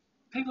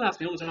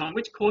me all the time,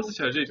 which courses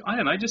should I do? I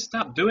don't know. Just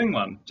start doing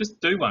one. Just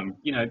do one.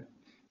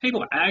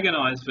 People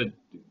agonize for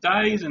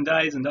days and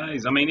days and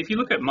days. I mean, if you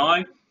look at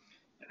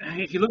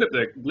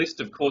the list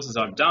of courses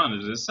I've done,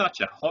 it is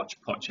such a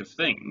hodgepodge of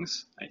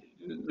things.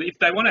 If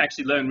they want to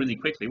actually learn really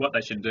quickly, what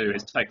they should do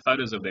is take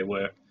photos of their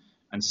work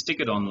and stick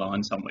it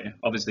online somewhere.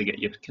 Obviously, get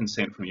your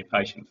consent from your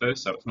patient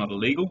first, so it's not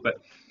illegal.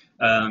 But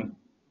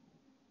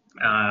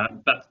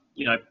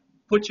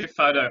put your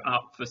photo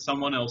up for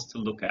someone else to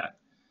look at.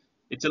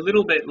 It's a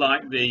little bit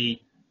like the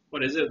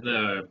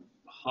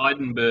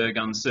Heidenberg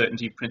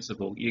uncertainty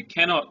principle. You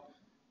cannot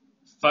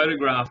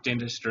photograph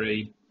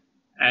dentistry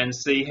and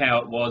see how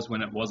it was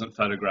when it wasn't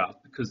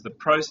photographed, because the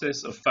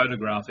process of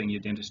photographing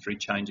your dentistry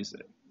changes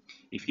it.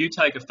 If you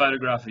take a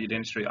photograph of your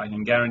dentistry, I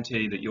can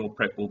guarantee that your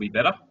prep will be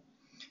better.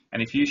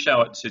 And if you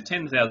show it to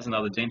 10,000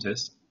 other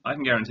dentists, I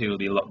can guarantee it'll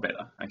be a lot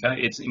better.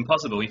 Okay, it's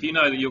impossible. If you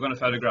know that you're going to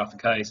photograph a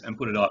case and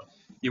put it up,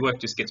 your work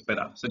just gets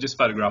better. So just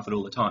photograph it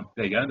all the time.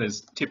 There you go.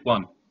 There's tip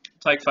 1.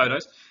 Take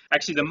photos.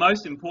 Actually, the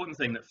most important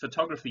thing that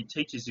photography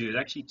teaches you, it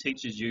actually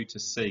teaches you to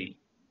see.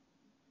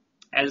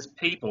 As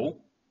people,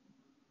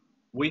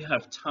 we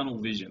have tunnel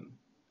vision.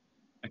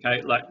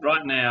 Okay, like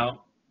right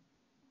now,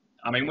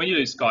 I mean, when you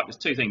do Skype, there's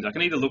 2 things. I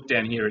can either look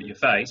down here at your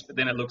face, but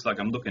then it looks like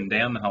I'm looking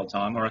down the whole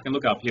time, or I can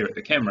look up here at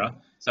the camera,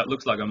 so it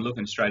looks like I'm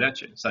looking straight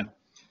at you. So,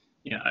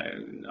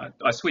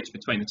 I switch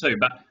between the 2.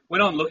 But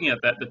when I'm looking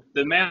at that,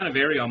 the amount of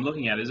area I'm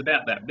looking at is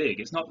about that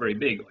big. It's not very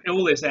big.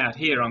 All this out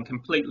here I'm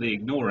completely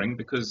ignoring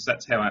because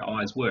that's how our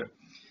eyes work.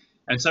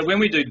 And so when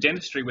we do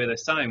dentistry where they're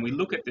saying, we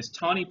look at this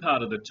tiny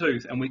part of the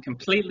tooth and we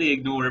completely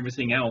ignore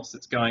everything else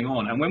that's going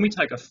on. And when we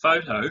take a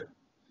photo,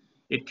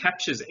 it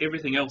captures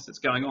everything else that's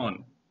going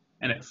on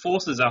and it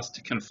forces us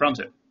to confront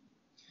it.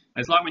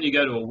 And it's like when you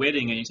go to a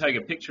wedding and you take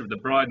a picture of the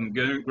bride and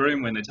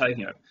groom when they're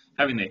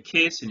having their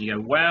kiss, and you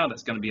go, wow,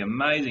 that's going to be an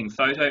amazing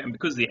photo. And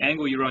because of the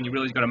angle you're on, you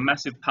realize you've got a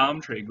massive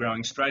palm tree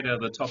growing straight out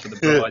of the top of the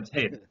bride's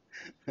head.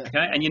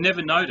 Okay, and you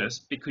never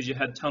noticed because you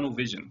had tunnel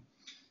vision.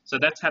 So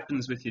that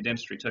happens with your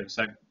dentistry too.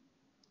 So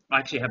I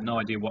actually have no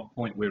idea what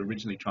point we're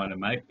originally trying to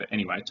make, but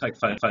anyway, take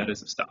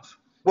photos of stuff.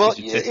 Well,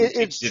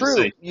 it's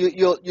true.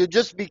 You'll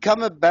just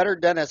become a better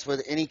dentist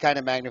with any kind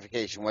of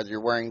magnification, whether you're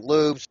wearing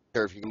loupes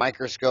or if you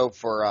microscope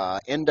for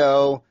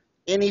endo,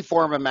 any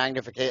form of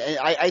magnification.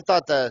 I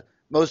thought the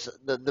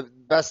the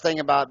best thing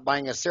about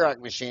buying a CEREC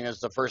machine is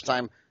the first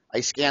time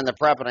I scanned the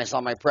prep and I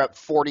saw my prep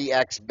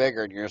 40x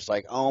bigger, and you're just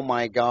like, oh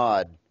my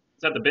god.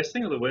 Is that the best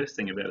thing or the worst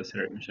thing about a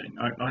CEREC machine?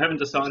 I haven't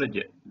decided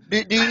yet.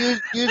 Do you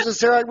use the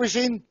CEREC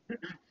machine?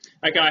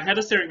 Okay, I had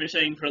a CEREC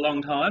machine for a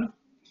long time,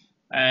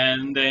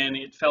 and then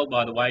it fell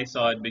by the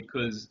wayside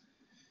because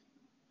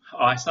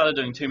I started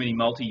doing too many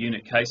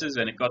multi-unit cases,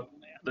 and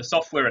the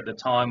software at the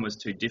time was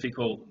too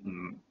difficult.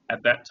 And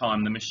at that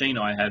time, the machine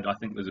I had, I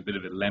think, was a bit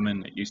of a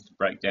lemon. It used to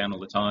break down all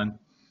the time.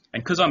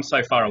 And because I'm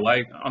so far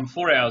away, I'm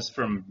 4 hours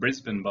from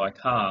Brisbane by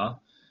car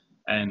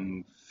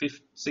and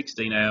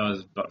 16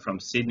 hours but from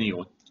Sydney,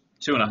 or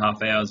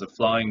 2.5 hours of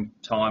flying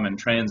time and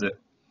transit.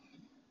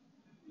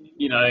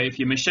 You know, if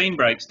your machine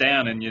breaks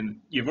down and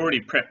you've already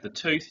prepped the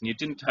tooth and you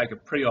didn't take a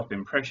pre-op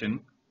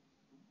impression,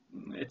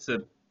 it's a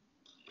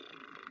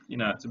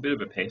bit of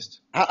a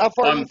pest. How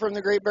far are you from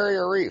the Great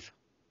Barrier Reef?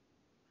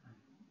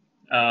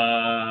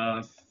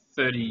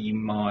 30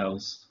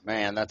 miles.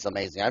 Man, that's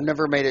amazing. I've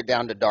never made it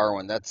down to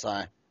Darwin. That's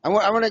I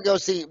want to go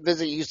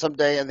visit you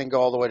someday and then go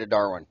all the way to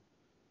Darwin.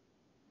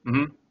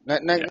 Mm-hmm.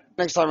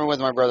 Next time I'm with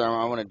my brother,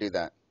 I want to do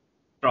that.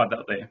 Right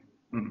up there.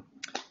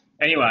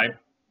 Anyway,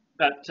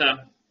 but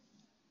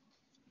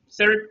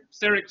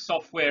CEREC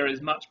software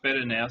is much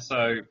better now,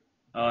 so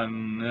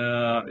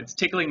it's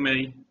tickling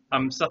me.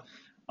 I'm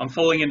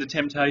falling into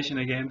temptation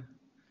again.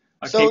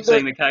 I keep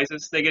seeing the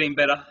cases; they're getting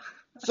better.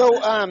 So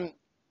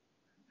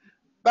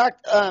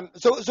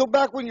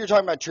back when you're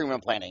talking about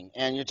treatment planning,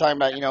 and you're talking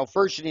about,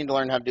 first you need to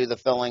learn how to do the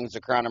fillings,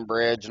 the crown and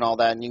bridge, and all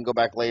that, and you can go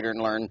back later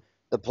and learn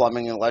the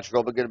plumbing and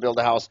electrical, but good to build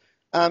a house.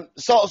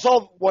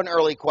 Solve one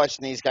early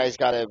question these guys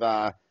got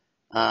to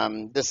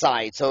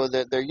decide. So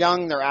they're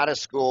young, they're out of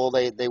school,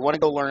 they want to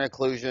go learn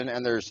occlusion,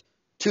 and there's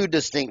two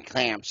distinct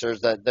camps.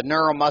 There's the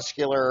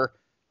neuromuscular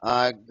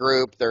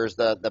group, there's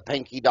the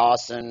Pinky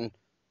Dawson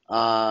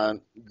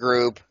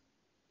group.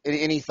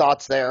 Any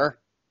thoughts there?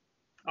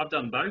 I've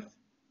done both.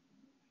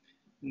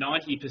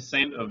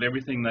 90% of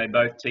everything they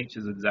both teach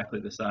is exactly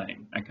the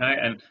same. Okay,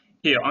 and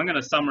here I'm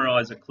going to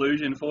summarize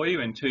occlusion for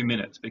you in 2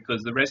 minutes,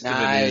 because the rest of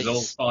it is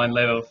all fine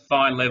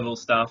level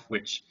stuff,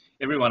 which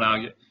everyone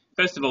argues.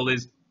 First of all,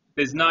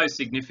 there's no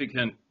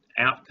significant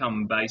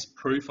outcome-based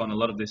proof on a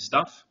lot of this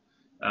stuff.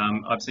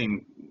 I've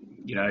seen,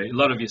 a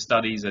lot of your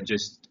studies are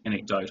just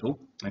anecdotal.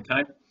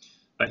 Okay,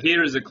 but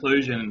here is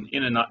occlusion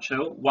in a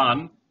nutshell.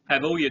 1,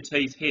 have all your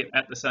teeth hit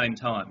at the same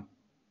time.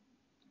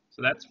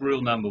 So that's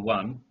rule number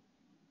 1.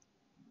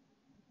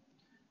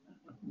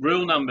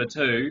 Rule number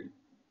 2,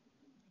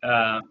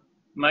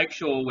 make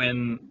sure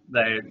when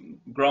they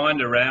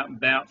grind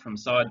about from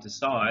side to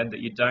side that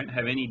you don't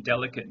have any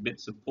delicate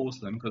bits of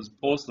porcelain, because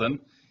porcelain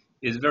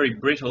is very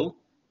brittle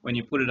when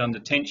you put it under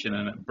tension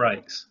and it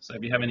breaks. So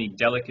if you have any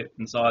delicate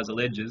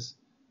incisal edges,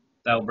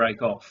 they'll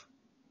break off.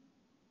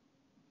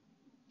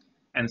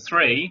 And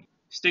 3,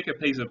 stick a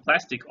piece of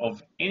plastic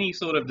of any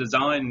sort of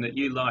design that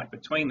you like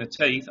between the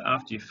teeth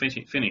after you've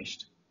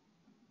finished,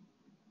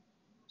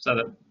 so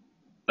that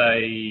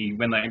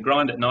when they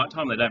grind at night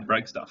time, they don't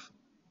break stuff.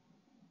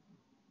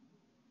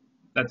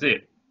 That's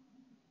it.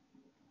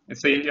 And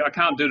see, I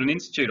can't do an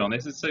institute on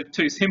this. It's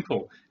too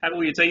simple. Have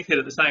all your teeth hit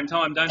at the same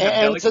time. Don't have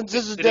delicate since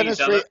this is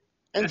dentistry,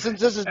 and since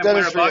this is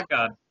dentistry,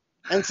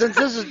 and since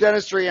this is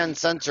dentistry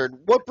uncensored,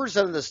 what %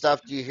 of the stuff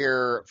do you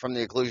hear from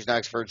the occlusion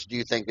experts do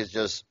you think is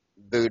just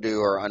voodoo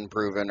or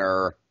unproven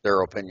or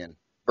their opinion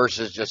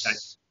versus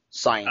just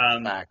science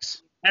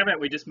facts? How about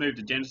we just move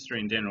to dentistry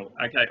in general?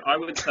 Okay, I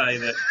would say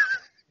that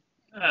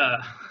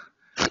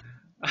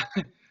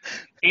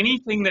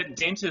anything that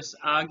dentists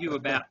argue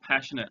about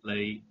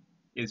passionately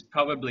is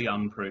probably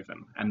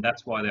unproven, and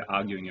that's why they're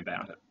arguing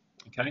about it.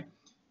 Okay,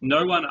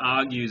 no one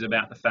argues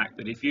about the fact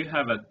that if you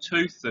have a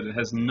tooth that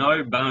has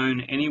no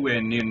bone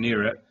anywhere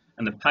near it,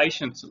 and the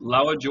patient's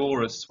lower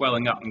jaw is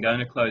swelling up and going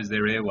to close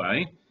their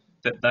airway,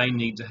 that they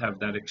need to have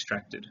that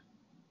extracted.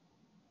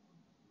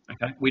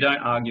 Okay, we don't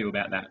argue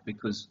about that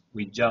because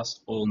we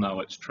just all know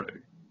it's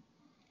true.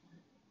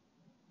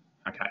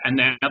 Okay, and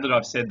now that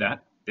I've said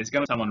that, there's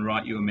going to be someone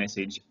write you a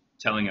message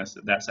telling us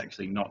that that's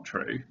actually not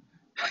true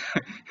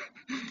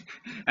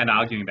and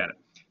arguing about it.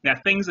 Now,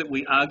 things that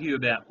we argue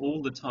about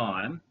all the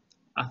time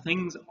are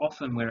things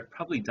often where it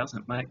probably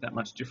doesn't make that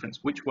much difference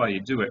which way you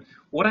do it.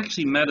 What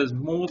actually matters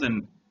more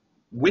than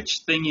which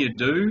thing you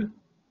do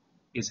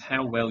is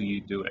how well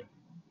you do it.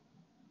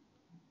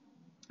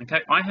 Okay,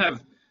 I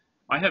have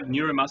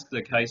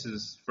neuromuscular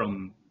cases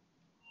from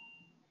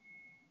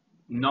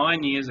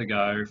 9 years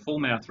ago, full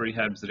mouth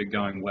rehabs that are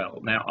going well.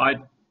 Now, I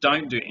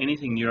don't do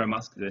anything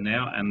neuromuscular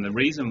now, and the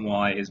reason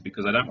why is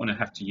because I don't want to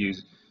have to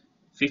use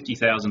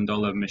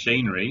 $50,000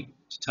 machinery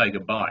to take a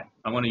bite.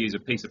 I want to use a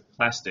piece of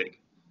plastic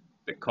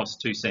that costs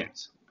 2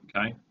 cents,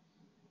 okay?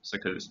 So,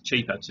 because it's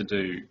cheaper to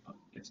do,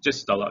 it's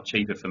just a lot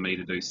cheaper for me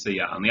to do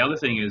CR. And the other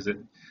thing is that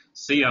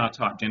CR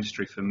type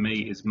dentistry for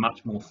me is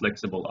much more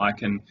flexible. I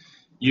can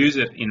use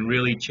it in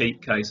really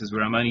cheap cases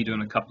where I'm only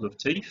doing a couple of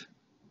teeth.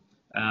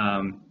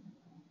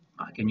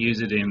 I can use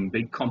it in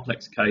big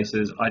complex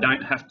cases. I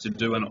don't have to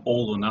do an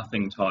all or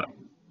nothing type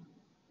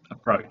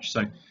approach.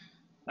 So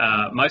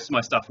Most of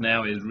my stuff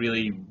now is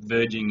really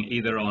verging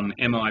either on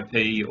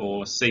MIP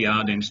or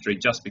CR dentistry,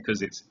 just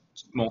because it's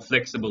more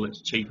flexible,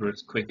 it's cheaper,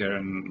 it's quicker,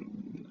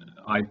 and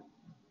I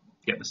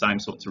get the same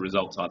sorts of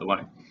results either way.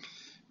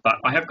 But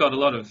I have got a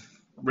lot of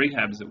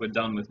rehabs that were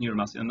done with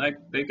neuromuscular, and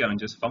they're going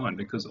just fine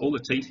because all the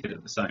teeth hit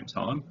at the same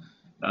time.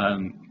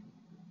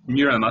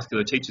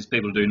 Neuromuscular teaches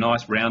people to do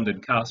nice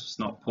rounded cusps,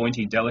 not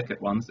pointy,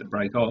 delicate ones that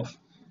break off.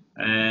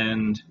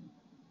 And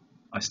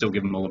I still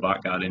give them all a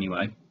Bargara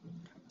anyway.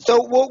 So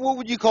what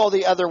would you call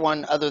the other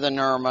one other than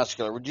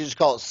neuromuscular? Would you just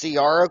call it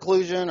CR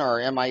occlusion or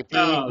MIP?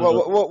 Uh,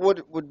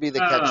 What would be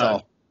the uh,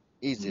 catch-all?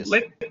 Easiest.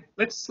 let,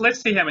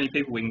 let's see how many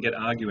people we can get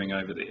arguing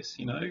over this.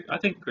 You know, I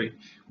think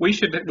we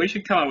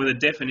should come up with a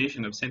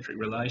definition of centric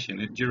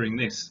relation during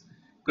this,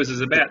 because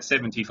there's about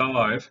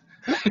 75.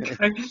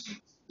 Okay.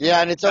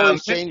 Yeah, and it's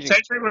always changing.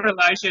 Centric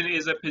relation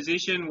is a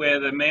position where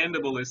the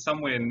mandible is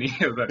somewhere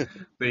near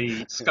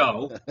the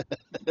skull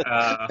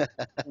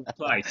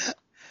place.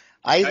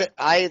 Okay?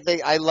 I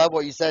think I love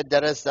what you said.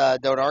 Dentists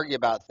don't argue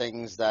about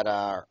things that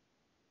are.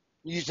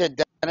 You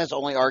said dentists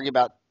only argue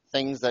about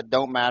things that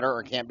don't matter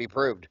or can't be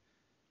proved.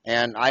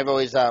 And I've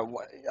always I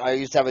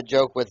used to have a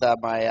joke with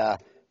my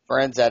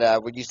friends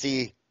that would you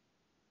see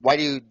why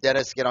do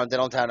dentists get on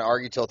Dental Town and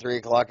argue till 3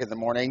 o'clock in the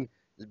morning?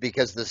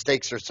 Because the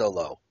stakes are so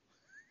low.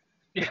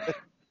 Yeah.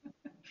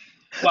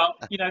 Well,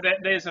 you know,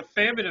 there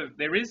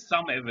is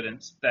some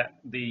evidence that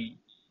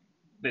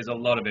there's a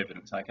lot of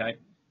evidence, okay,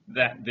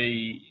 that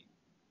the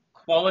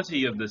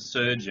quality of the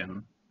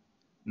surgeon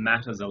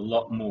matters a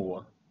lot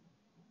more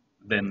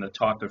than the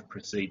type of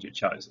procedure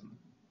chosen.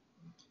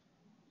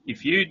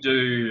 If you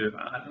do,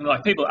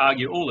 like people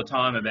argue all the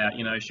time about,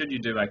 you know, should you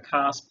do a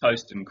cast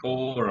post and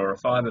core or a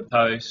fibre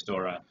post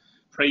or a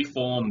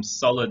preformed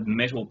solid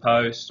metal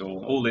post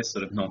or all this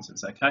sort of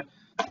nonsense, okay?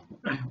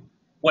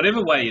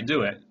 Whatever way you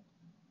do it,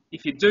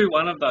 if you do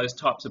one of those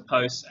types of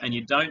posts and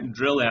you don't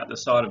drill out the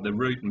side of the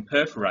root and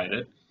perforate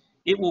it,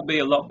 it will be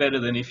a lot better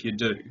than if you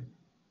do.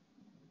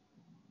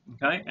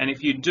 Okay, and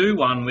if you do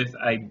one with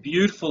a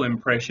beautiful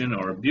impression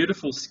or a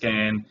beautiful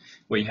scan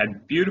where you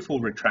had beautiful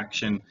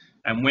retraction,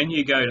 and when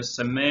you go to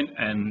cement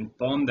and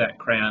bond that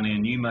crown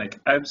in, you make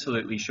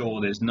absolutely sure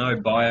there's no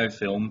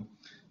biofilm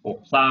or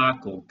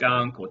plaque or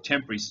gunk or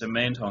temporary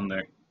cement on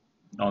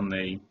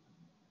the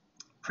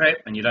prep,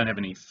 and you don't have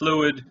any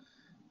fluid,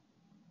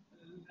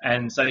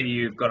 and so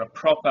you've got a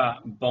proper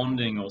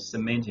bonding or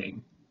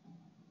cementing.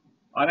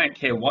 I don't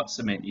care what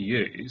cement you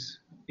use,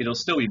 it'll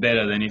still be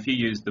better than if you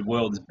use the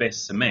world's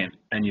best cement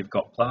and you've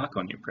got plaque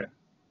on your prep.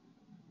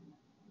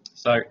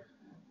 So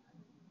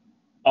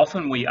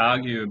often we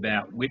argue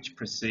about which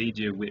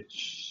procedure,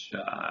 which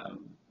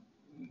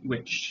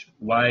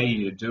way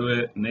you do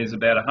it, and there's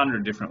about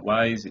 100 different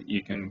ways that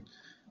you can.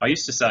 I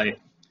used to say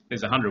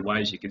there's 100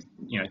 ways you could,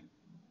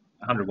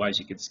 100 ways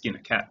you could skin a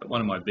cat, but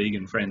one of my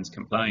vegan friends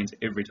complains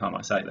every time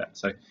I say that.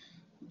 So,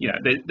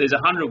 there's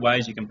 100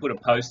 ways you can put a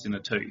post in a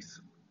tooth.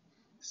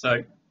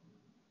 So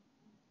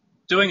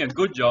doing a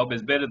good job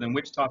is better than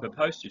which type of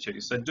post you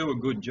choose. So do a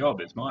good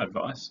job is my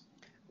advice.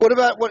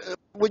 What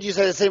would you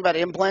say the same about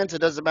implants? It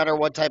doesn't matter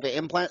what type of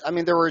implant. I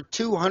mean, there were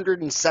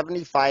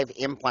 275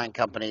 implant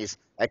companies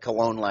at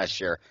Cologne last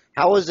year.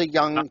 How is a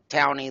young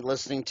townie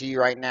listening to you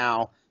right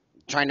now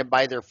trying to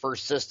buy their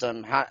first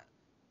system?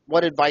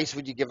 What advice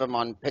would you give them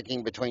on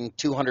picking between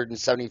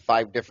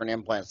 275 different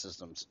implant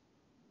systems?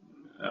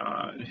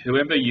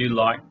 Whoever you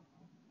like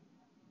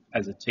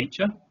as a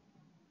teacher,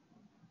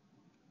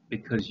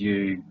 because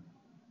you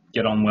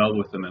get on well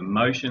with them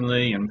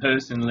emotionally and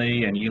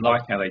personally, and you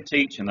like how they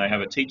teach, and they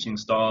have a teaching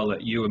style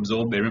that you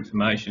absorb their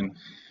information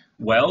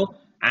well,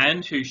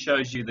 and who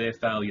shows you their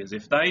failures.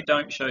 If they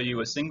don't show you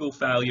a single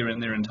failure in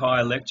their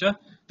entire lecture,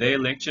 their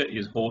lecture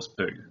is horse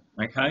poo,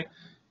 okay?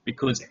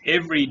 Because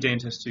every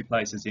dentist who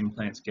places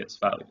implants gets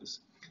failures.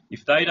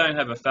 If they don't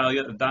have a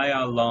failure, they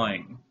are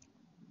lying.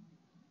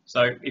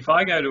 So if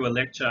I go to a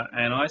lecture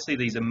and I see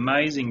these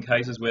amazing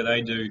cases where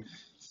they do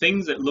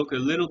things that look a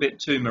little bit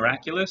too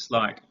miraculous,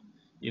 like,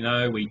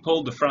 we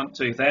pulled the front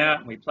tooth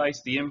out, we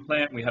placed the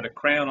implant, we had a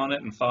crown on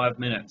it in 5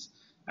 minutes,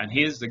 and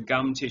here's the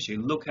gum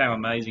tissue, look how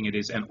amazing it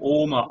is, and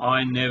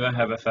I never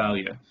have a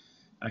failure.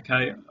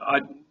 Okay,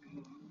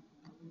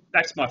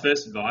 that's my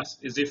first advice,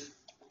 is if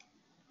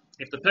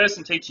the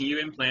person teaching you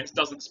implants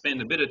doesn't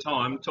spend a bit of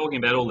time talking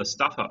about all the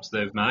stuff-ups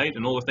they've made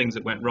and all the things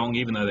that went wrong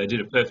even though they did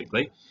it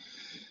perfectly,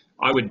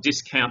 I would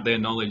discount their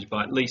knowledge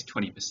by at least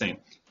 20%.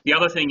 The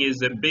other thing is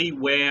that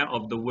beware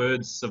of the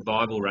word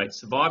survival rate.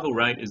 Survival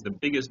rate is the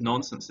biggest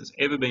nonsense that's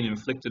ever been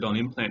inflicted on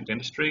implant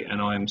dentistry,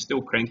 and I am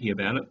still cranky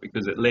about it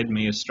because it led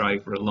me astray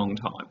for a long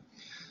time.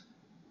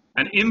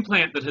 An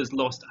implant that has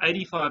lost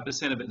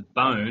 85% of its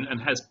bone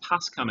and has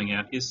pus coming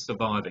out is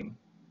surviving,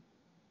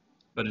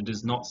 but it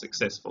is not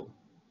successful,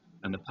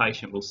 and the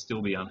patient will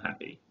still be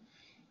unhappy.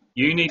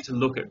 You need to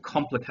look at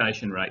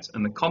complication rates,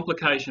 and the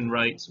complication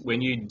rates,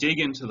 when you dig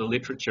into the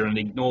literature and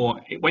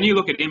when you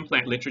look at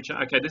implant literature,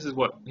 okay,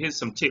 here's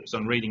some tips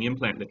on reading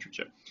implant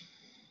literature.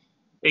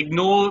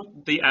 Ignore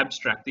the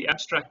abstract. The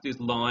abstract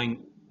is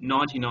lying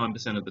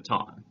 99% of the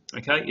time.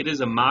 Okay, it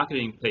is a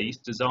marketing piece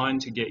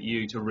designed to get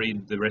you to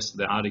read the rest of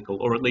the article,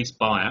 or at least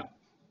buy it.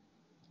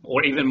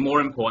 Or even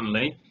more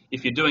importantly,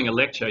 if you're doing a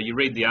lecture, you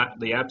read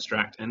the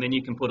abstract, and then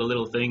you can put a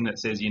little thing that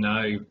says,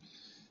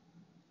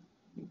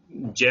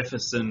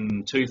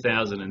 Jefferson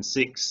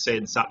 2006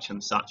 said such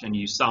and such, and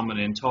you sum an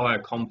entire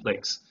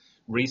complex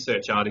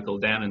research article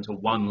down into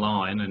one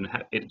line, and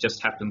it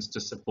just happens to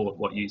support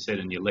what you said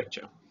in your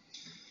lecture.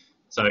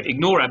 So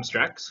ignore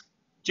abstracts.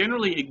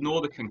 Generally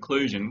ignore the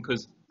conclusion,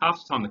 because half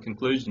the time the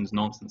conclusion is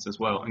nonsense as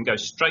well, and go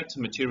straight to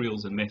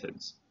materials and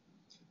methods.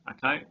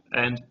 Okay,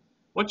 and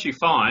what you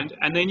find,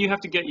 and then you have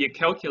to get your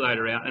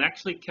calculator out and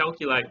actually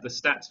calculate the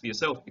stats for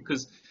yourself,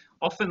 because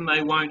often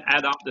they won't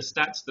add up the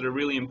stats that are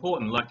really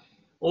important, like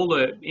all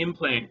the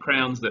implant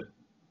crowns that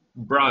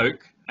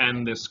broke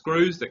and the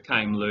screws that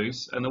came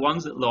loose and the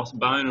ones that lost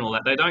bone and all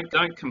that. They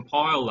don't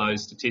compile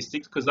those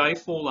statistics because they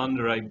fall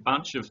under a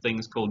bunch of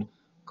things called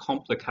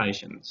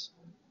complications.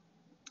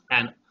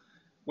 And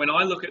when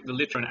I look at the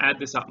literature and add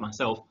this up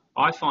myself,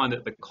 I find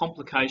that the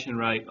complication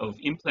rate of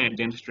implant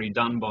dentistry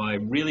done by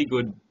really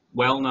good,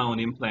 well-known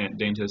implant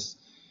dentists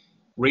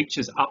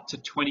reaches up to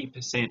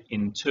 20%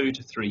 in 2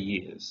 to 3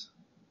 years.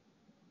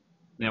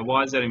 Now,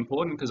 why is that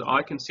important? Because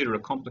I consider a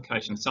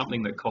complication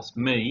something that costs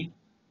me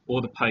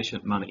or the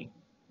patient money.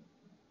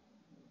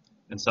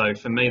 And so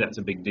for me, that's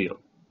a big deal.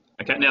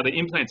 Okay, now the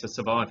implants are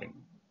surviving.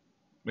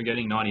 We're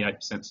getting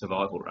 98%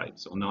 survival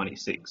rates, or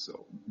 96,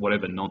 or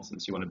whatever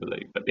nonsense you want to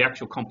believe. But the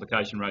actual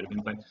complication rate of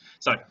implants.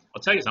 So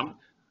I'll tell you something.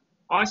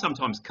 I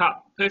sometimes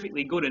cut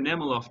perfectly good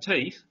enamel off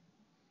teeth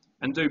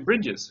and do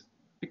bridges,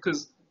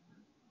 because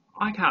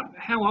I can't.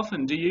 How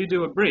often do you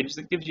do a bridge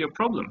that gives you a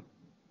problem?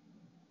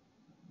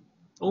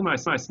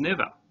 Almost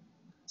never.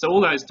 So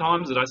all those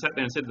times that I sat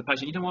there and said to the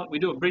patient, you know what, we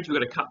do a bridge, we've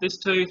got to cut this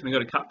tooth, and we've got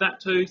to cut that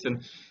tooth,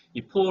 and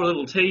you poor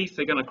little teeth,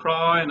 they're going to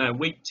cry, and they're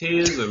weep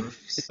tears of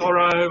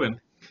sorrow, and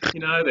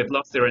they've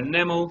lost their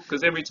enamel,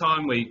 because every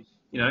time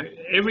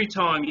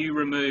you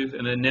remove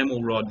an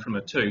enamel rod from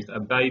a tooth, a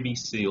baby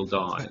seal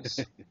dies.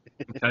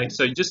 Okay,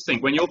 so just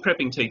think, when you're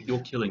prepping teeth, you're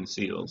killing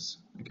seals.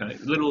 Okay,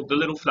 the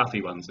little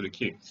fluffy ones that are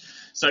cute.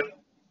 So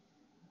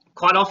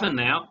quite often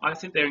now, I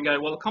sit there and go,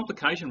 well, the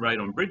complication rate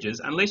on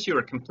bridges, unless you're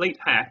a complete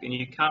hack and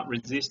you can't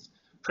resist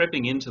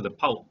prepping into the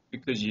pulp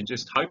because you're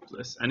just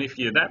hopeless, and if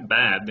you're that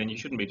bad, then you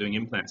shouldn't be doing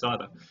implants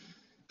either.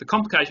 The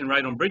complication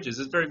rate on bridges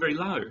is very, very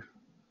low.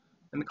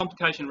 And the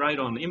complication rate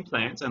on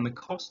implants and the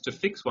cost to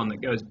fix one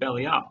that goes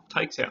belly up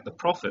takes out the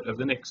profit of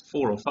the next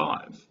 4 or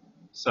 5.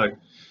 So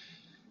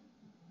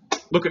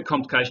look at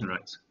complication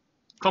rates.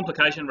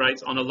 Complication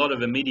rates on a lot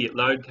of immediate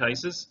load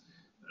cases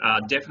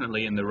are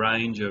definitely in the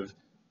range of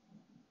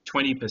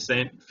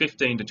 20%,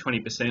 15 to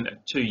 20%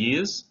 at 2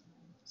 years.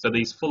 So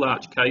these full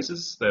arch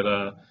cases that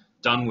are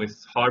done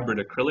with hybrid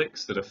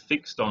acrylics that are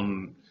fixed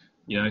on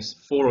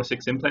 4 or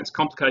 6 implants,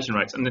 complication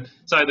rates. And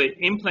so the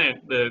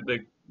implant,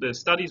 the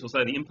studies will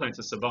say the implants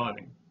are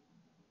surviving.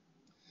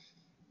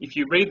 If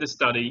you read the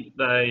study,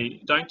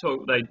 they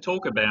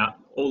talk about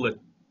all the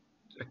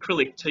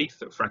acrylic teeth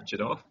that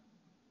fractured off,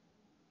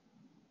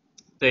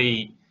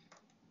 the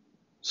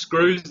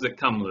screws that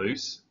come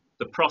loose,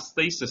 the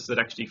prosthesis that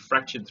actually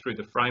fractured through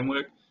the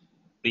framework,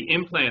 the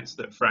implants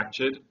that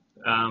fractured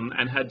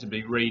and had to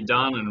be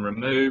redone and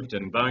removed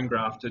and bone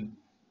grafted,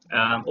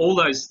 all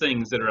those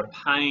things that are a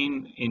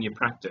pain in your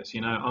practice.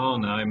 Oh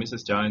no,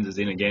 Mrs. Jones is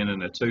in again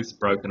and her tooth's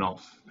broken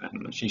off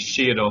and she's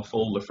sheared off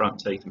all the front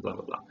teeth and blah,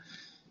 blah, blah.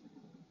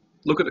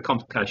 Look at the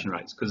complication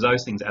rates, because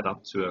those things add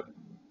up to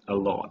a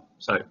lot.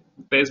 So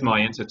there's my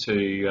answer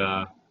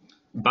to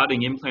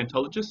budding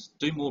implantologists: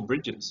 do more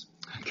bridges.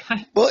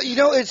 Okay. Well,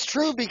 it's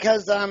true,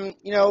 because,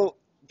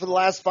 for the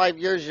last 5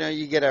 years,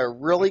 you get a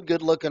really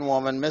good-looking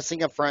woman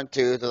missing a front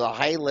tooth with a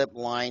high lip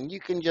line. You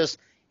can just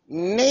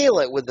nail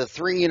it with the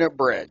 3-unit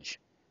bridge.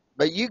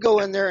 But you go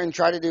in there and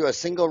try to do a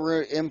single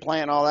root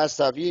implant and all that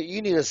stuff.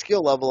 You need a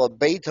skill level of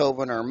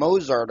Beethoven or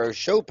Mozart or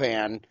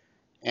Chopin.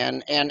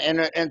 And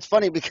it's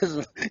funny,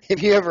 because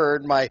if you ever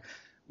heard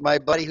my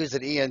buddy who's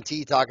an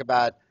ENT talk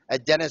about a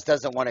dentist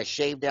doesn't want to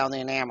shave down the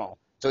enamel.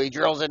 So he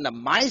drills into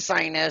my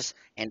sinus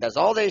and does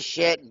all this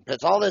shit and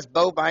puts all this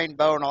bovine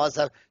bone and all that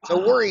stuff.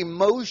 So we're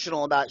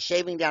emotional about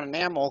shaving down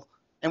enamel,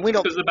 and we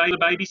don't. Because the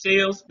baby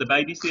seals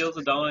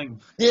are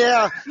dying.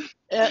 Yeah,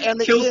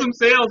 and kill some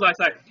seals, I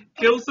say.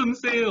 Kill some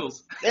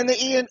seals. And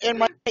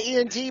my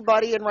ENT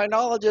buddy and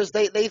rhinologist,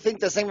 they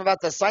think the same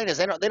about the sinus.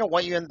 They don't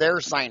want you in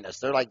their sinus.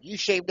 They're like, you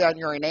shave down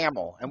your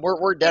enamel, and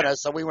we're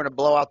dentists, so we want to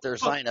blow out their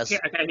sinus.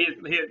 Okay,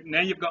 here,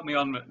 now you've got me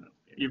on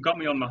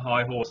my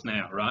high horse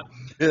now, right?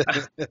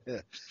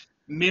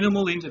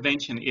 Minimal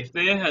intervention. If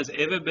there has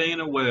ever been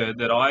a word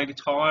that I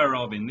tire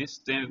of in this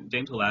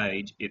dental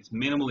age, it's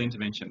minimal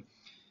intervention.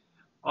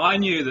 I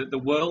knew that the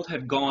world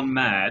had gone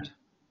mad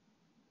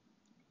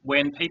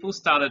when people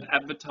started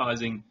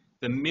advertising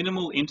the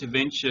minimal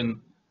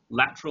intervention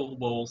lateral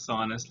wall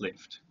sinus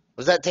lift.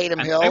 Was that Tatum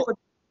Hill? No,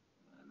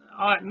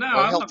 I'm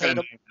not going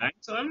to.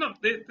 So I'm not.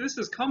 This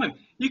is common.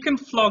 You can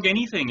flog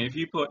anything if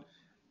you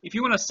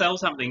want to sell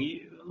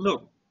something.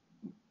 Look,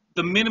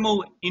 the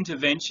minimal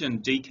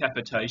intervention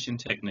decapitation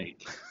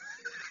technique.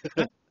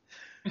 Okay?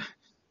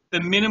 The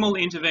minimal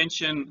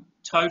intervention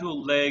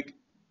total leg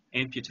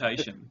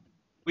amputation.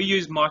 We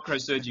use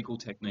microsurgical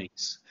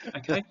techniques.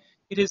 Okay,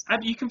 it is.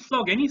 You can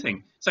flog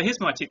anything. So here's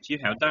my tip to you,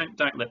 Howard.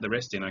 Don't let the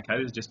rest in. Okay,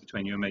 this is just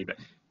between you and me. But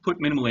put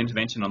minimal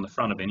intervention on the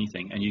front of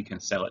anything, and you can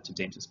sell it to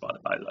dentists by the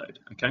boatload.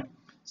 Okay,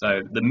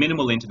 so the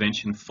minimal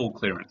intervention full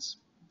clearance.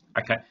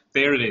 Okay,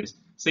 there it is.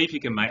 See if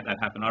you can make that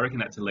happen. I reckon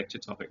that's a lecture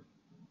topic.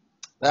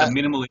 The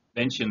minimal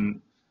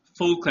intervention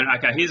full clearance.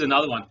 Okay, here's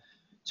another one.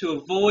 To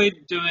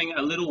avoid doing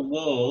a little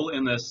wall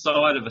in the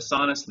side of a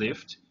sinus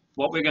lift,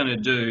 what we're going to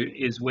do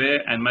is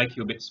and make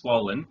you a bit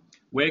swollen,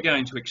 we're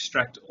going to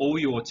extract all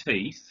your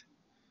teeth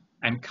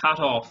and cut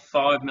off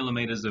 5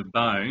 millimeters of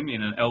bone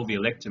in an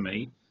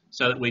alveolectomy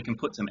so that we can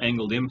put some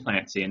angled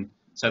implants in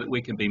so that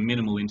we can be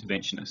minimal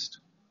interventionist.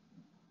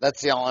 That's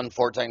the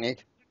all-on-4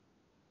 technique?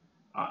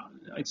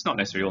 It's not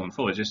necessarily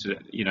all-on-4, it's just,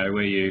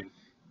 where you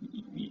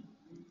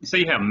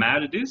see how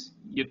mad it is?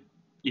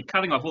 You're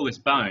cutting off all this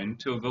bone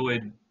to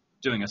avoid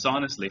doing a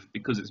sinus lift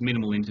because it's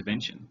minimal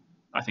intervention.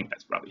 I think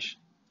that's rubbish.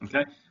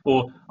 Okay?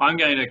 Or I'm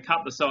going to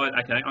cut the side.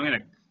 Okay, I'm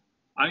going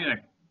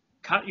to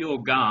cut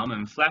your gum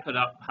and flap it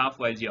up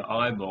halfway to your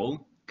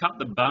eyeball, cut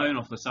the bone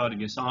off the side of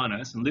your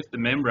sinus and lift the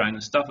membrane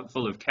and stuff it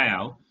full of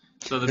cow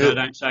so that I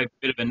don't shave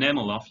a bit of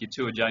enamel off your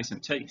 2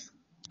 adjacent teeth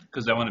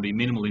because I want to be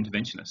minimal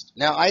interventionist.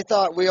 Now, I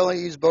thought we only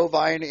use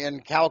bovine in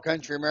cow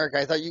country America.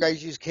 I thought you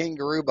guys use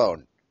kangaroo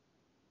bone.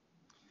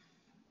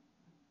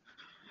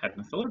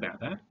 Hadn't thought about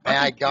that.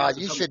 My God,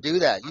 you should do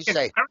that. You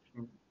say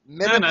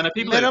minimally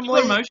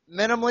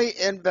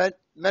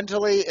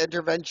mentally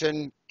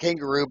intervention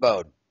kangaroo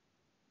bone.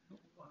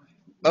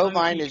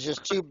 Bovine is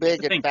just too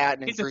big and fat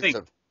and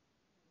intrusive.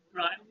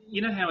 Right.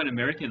 You know how in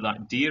America,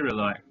 like deer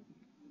are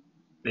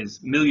there's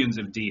millions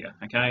of deer,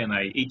 okay, and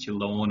they eat your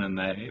lawn and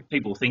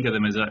people think of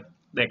them as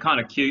they're kind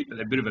of cute, but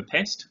they're a bit of a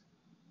pest.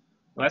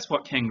 Well, that's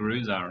what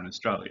kangaroos are in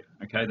Australia,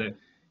 okay?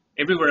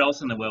 Everywhere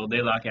else in the world,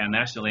 they're like our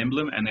national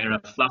emblem, and they're a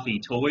fluffy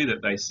toy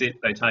that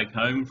they take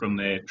home from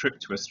their trip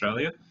to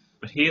Australia.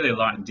 But here they're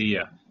like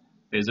deer.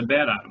 There's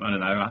about,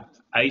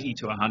 80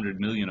 to 100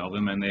 million of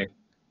them, and they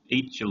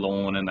eat your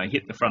lawn, and they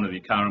hit the front of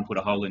your car and put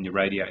a hole in your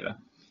radiator.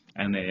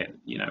 And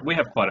we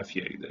have quite a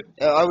few.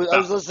 I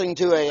was listening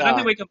to I don't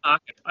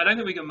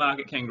think we can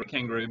market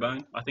kangaroo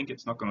bone. I think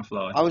it's not going to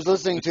fly. I was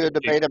listening to a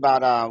debate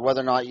about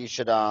whether or not you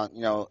should,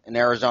 in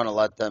Arizona,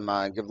 let them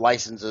give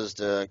licenses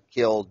to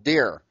kill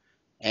deer.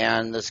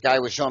 And this guy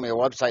was showing me a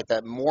website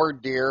that more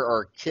deer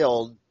are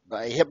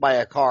hit by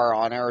a car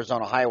on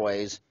Arizona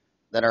highways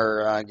than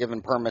are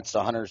given permits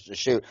to hunters to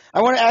shoot.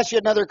 I want to ask you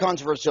another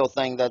controversial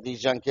thing that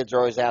these young kids are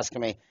always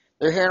asking me.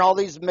 They're hearing all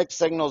these mixed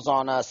signals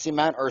on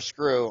cement or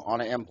screw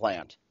on an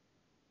implant.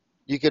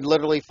 You could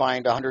literally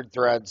find 100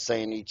 threads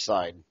saying each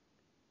side.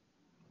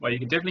 Well, you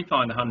can definitely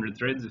find 100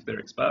 threads if they're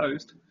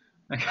exposed.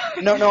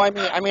 No, I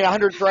mean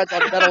 100 threads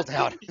on metal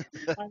down.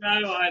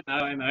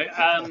 I know.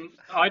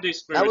 I do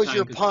screw retain. That was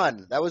your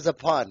pun. That was a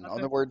pun on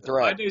the word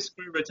thread. I do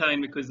screw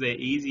retain because they're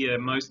easier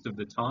most of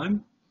the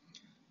time.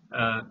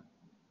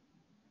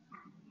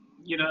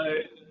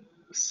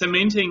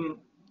 Cementing.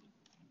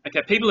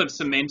 Okay, people have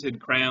cemented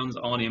crowns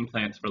on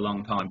implants for a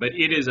long time, but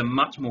it is a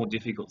much more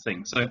difficult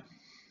thing. So,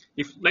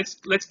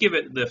 let's give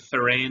it the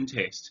Farran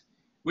test.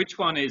 Which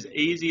one is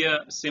easier,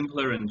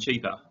 simpler, and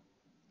cheaper?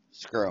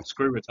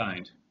 Screw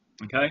retained.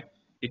 Okay,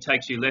 it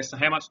takes you less.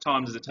 How much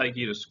time does it take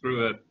you to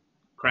screw a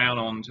crown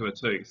onto a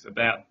tooth?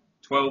 About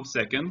 12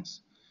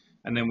 seconds,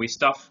 and then we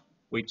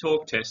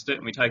torque test it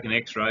and we take an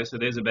X-ray. So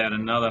there's about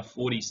another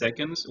 40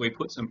 seconds. We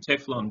put some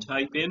Teflon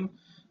tape in.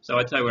 So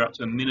I'd say we're up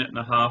to 1.5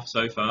 minutes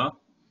so far.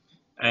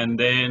 And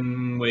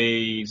then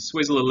we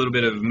swizzle a little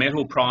bit of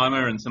metal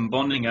primer and some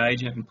bonding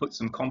agent and put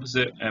some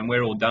composite, and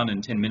we're all done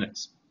in 10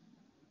 minutes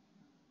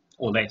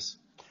or less.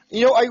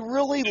 I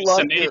really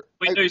love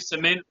We do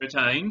cement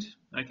retained,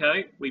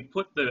 okay? We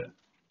put the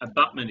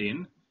abutment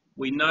in.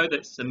 We know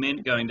that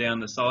cement going down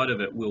the side of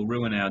it will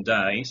ruin our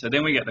day. So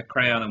then we get the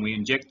crown and we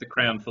inject the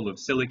crown full of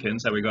silicone.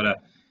 So we've got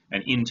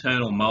an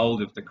internal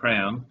mold of the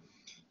crown.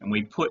 And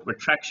we put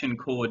retraction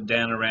cord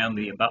down around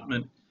the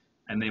abutment,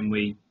 and then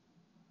we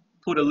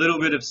put a little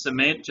bit of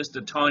cement, just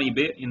a tiny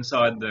bit,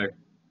 inside the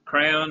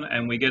crown,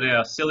 and we get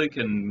our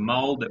silicone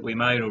mold that we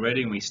made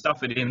already, and we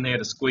stuff it in there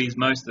to squeeze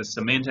most of the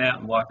cement out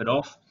and wipe it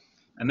off.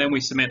 And then we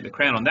cement the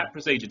crown. And that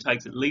procedure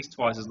takes at least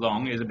twice as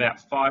long, is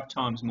about 5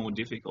 times more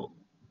difficult.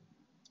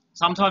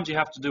 Sometimes you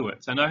have to do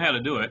it, so know how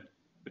to do it,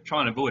 but try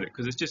and avoid it,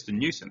 because it's just a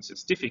nuisance.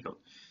 It's difficult.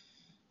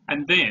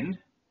 And then,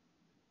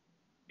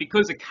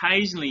 because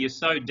occasionally you're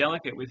so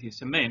delicate with your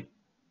cement,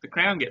 the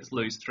crown gets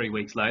loose 3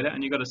 weeks later,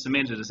 and you've got to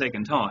cement it a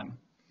second time.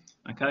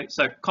 Okay,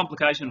 so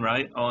complication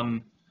rate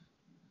on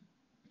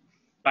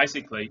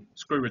basically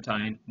screw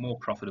retain, more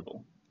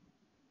profitable.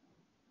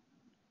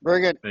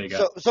 Very good. There you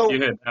go. So you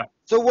heard that.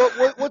 So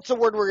what's the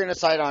word we're going to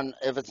decide on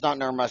if it's not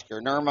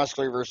neuromuscular?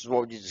 Neuromuscular versus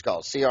what would you just call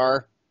it?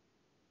 CR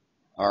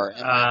or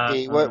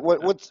MIP?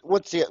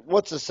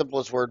 What's the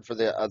simplest word for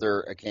the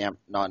other camp,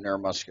 not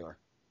neuromuscular?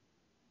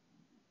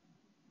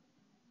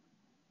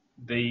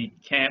 The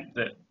camp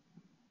that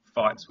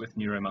fights with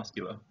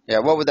neuromuscular. Yeah,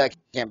 what would that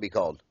camp be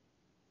called?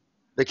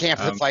 The camp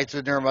that Um, fights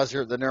with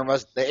neuromuscular, the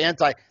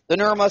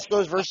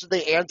neuromusculars versus the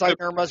look,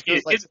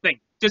 anti-neuromusculars. Like, here's the thing.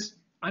 Just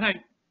I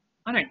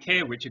don't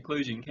care which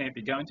occlusion camp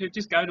you're going to.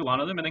 Just go to one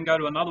of them and then go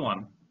to another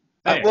one.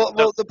 There.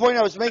 well, the point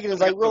I was making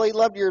is I really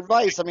loved your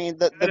advice. I mean,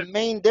 the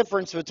main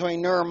difference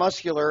between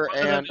neuromuscular One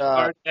of them and is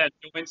worried about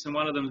joints and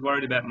one of them is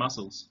worried about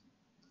muscles.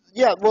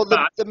 yeah, well,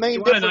 But the if you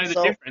main want to know difference the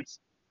though. difference,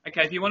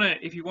 okay,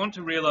 if you want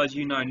to realize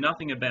you know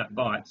nothing about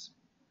bites,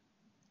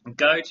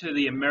 go to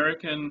the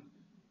American,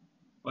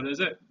 what is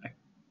it?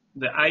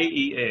 The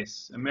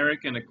AES,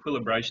 American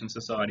Equilibration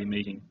Society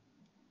meeting.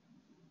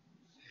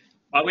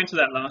 I went to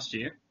that last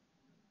year.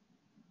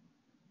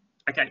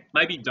 Okay,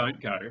 maybe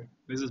don't go.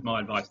 This is my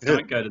advice.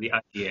 Don't go to the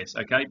AES,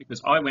 okay?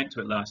 Because I went to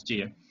it last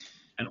year,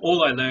 and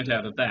all I learned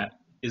out of that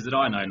is that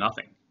I know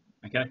nothing.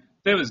 Okay,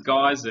 there was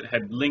guys that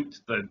had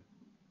linked the,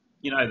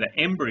 the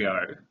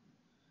embryo,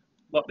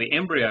 what the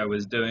embryo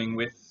was doing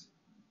with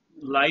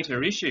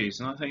later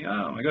issues, and I think,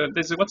 oh my God,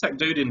 what's that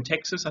dude in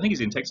Texas? I think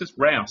he's in Texas.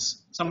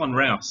 Rouse, someone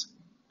Rouse.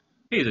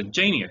 He's a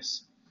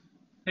genius.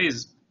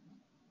 He's,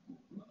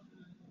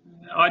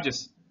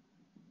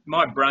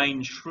 my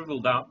brain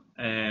shriveled up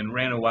and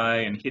ran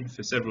away and hid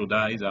for several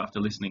days after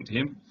listening to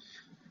him.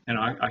 And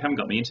I haven't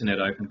got the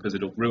internet open because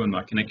it'll ruin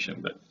my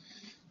connection. But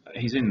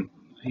he's in.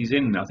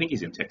 I think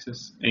he's in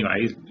Texas.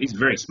 Anyway, he's a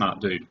very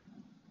smart dude.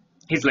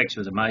 His lecture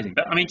was amazing.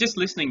 But I mean, just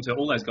listening to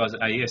all those guys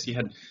at AES, they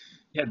had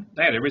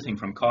everything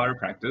from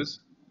chiropractors.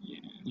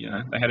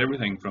 They had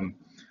everything from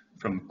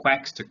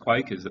quacks to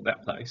Quakers at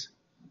that place.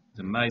 It's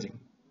amazing.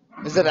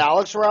 Is it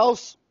Alex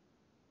Rouse?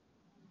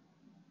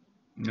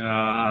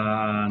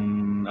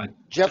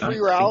 Jeffrey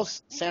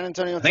Rouse, San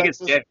Antonio, I think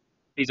Texas. it's Jeff.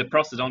 He's a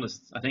prosthodontist,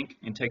 I think,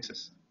 in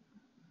Texas,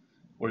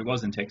 or he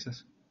was in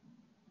Texas.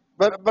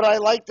 But I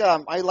liked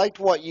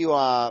what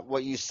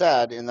you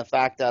said in the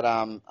fact that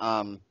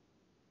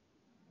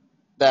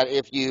that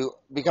if you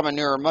become a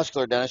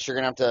neuromuscular dentist, you're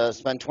gonna have to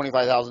spend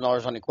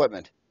 $25,000 on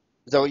equipment.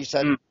 Is that what you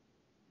said? Mm.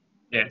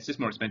 Yeah, it's just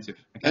more expensive.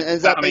 Okay? And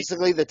is that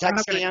basically the tech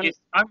scan?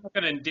 I'm not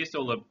going to diss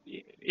all the.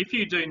 If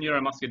you do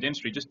neuromuscular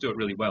dentistry, just do it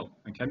really well.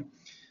 Okay.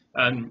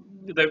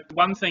 The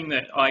one thing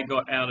that I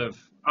got out of,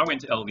 I went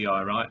to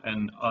LVI, right,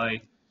 and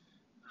I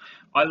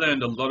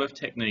learned a lot of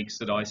techniques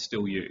that I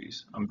still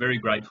use. I'm very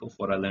grateful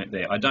for what I learned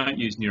there. I don't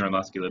use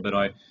neuromuscular, but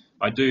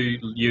I do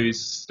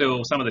use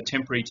still some of the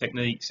temporary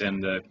techniques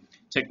and the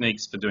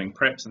techniques for doing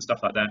preps and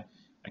stuff like that.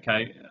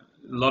 Okay,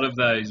 a lot of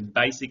those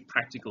basic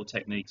practical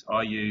techniques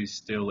I use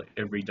still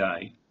every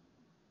day.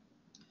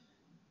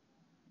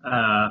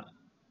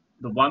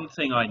 The one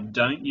thing I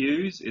don't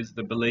use is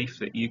the belief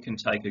that you can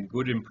take a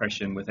good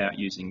impression without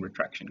using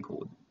retraction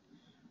cord.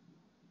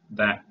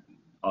 That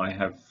I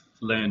have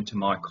learned to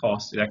my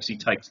cost. It actually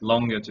takes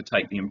longer to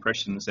take the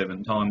impression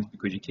 7 times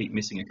because you keep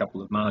missing a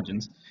couple of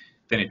margins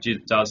than it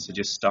does to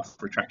just stuff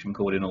retraction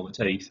cord in all the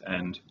teeth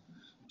and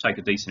take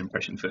a decent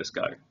impression first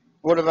go.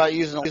 What about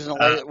using a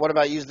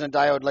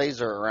diode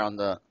laser around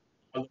the?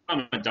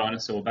 I'm a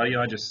dinosaur, buddy.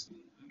 I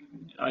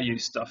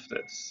use stuff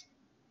that's,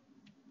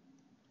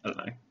 I don't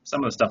know,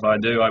 some of the stuff I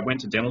do, I went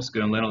to dental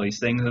school and learned all these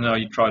things, and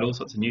I tried all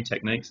sorts of new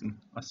techniques, and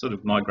I sort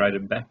of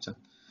migrated back to,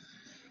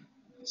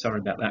 sorry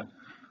about that,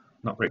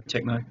 not very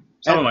techno.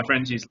 Some of my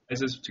friends use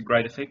lasers to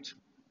great effect.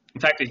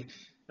 In fact,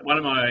 one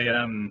of my,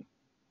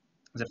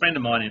 there's a friend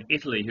of mine in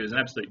Italy who's an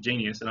absolute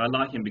genius, and I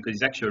like him because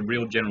he's actually a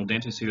real general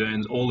dentist who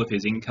earns all of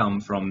his income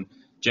from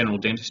general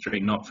dentistry,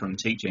 not from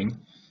teaching.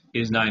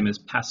 His name is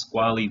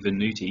Pasquale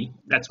Venuti.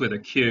 That's with a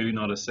Q,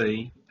 not a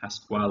C,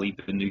 Pasquale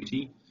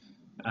Venuti.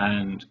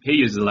 And he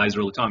uses a laser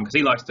all the time because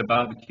he likes to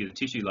barbecue the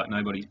tissue like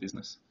nobody's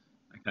business.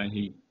 Okay,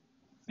 he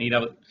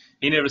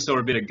never saw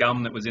a bit of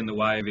gum that was in the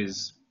way of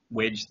his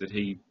wedge that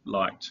he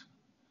liked.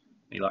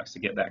 He likes to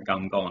get that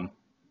gum gone.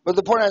 But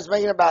the point I was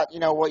making about,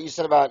 what you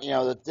said about,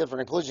 the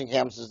different occlusion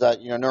camps is that,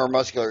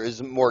 neuromuscular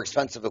is more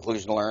expensive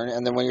occlusion to learn.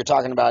 And then when you're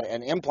talking about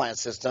an implant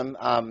system,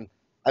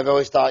 I've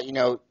always thought,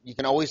 you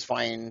can always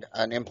find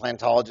an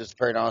implantologist,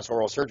 periodontist,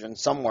 oral surgeon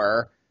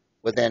somewhere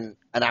within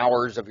an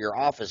hours of your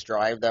office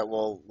drive that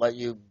will let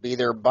you be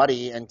their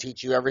buddy and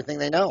teach you everything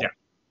they know.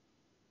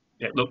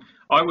 Yeah. Look,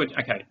 I don't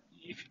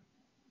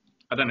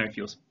know if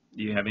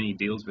you have any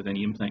deals with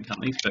any implant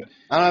companies, but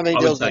I don't have any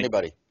deals with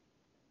anybody.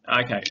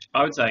 Okay,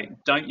 I would say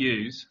don't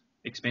use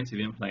expensive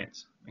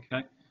implants.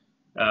 Okay,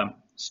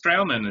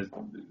 Straumann is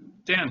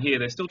down here.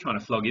 They're still trying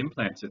to flog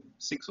implants at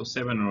 $600 or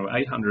 $700 or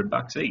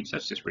 $800 each.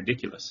 That's just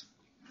ridiculous.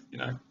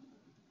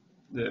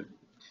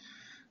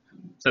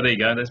 So there you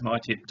go. There's my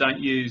tip. Don't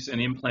use an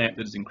implant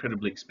that is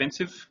incredibly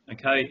expensive.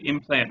 Okay,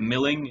 implant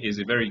milling is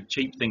a very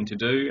cheap thing to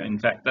do. In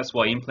fact, that's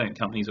why implant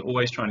companies are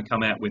always trying to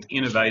come out with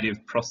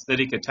innovative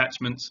prosthetic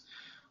attachments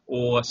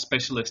or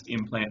specialist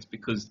implants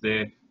because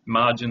their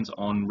margins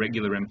on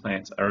regular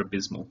implants are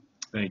abysmal.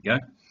 There you go.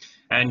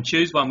 And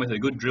choose one with a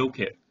good drill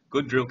kit.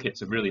 Good drill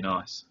kits are really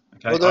nice.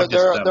 Okay. Well,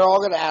 they're all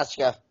going to ask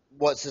you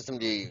what system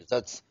do you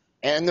use.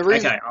 And the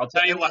reason. Okay, I'll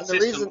tell you what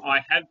system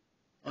I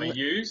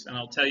use, and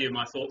I'll tell you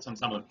my thoughts on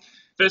some of them.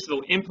 First of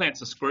all,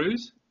 implants are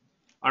screws.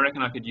 I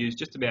reckon I could use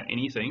just about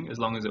anything as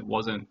long as it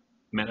wasn't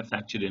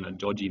manufactured in a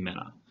dodgy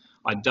manner.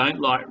 I don't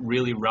like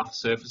really rough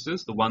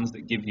surfaces, the ones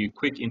that give you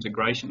quick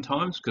integration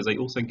times, because they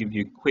also give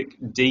you quick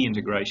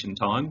de-integration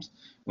times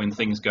when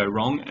things go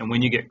wrong. And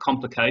when you get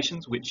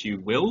complications, which you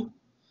will,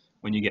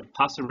 when you get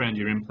pus around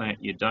your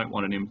implant, you don't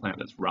want an implant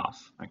that's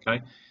rough,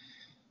 okay?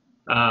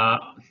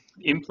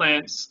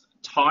 Implants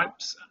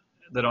types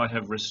that I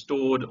have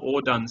restored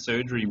or done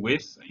surgery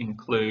with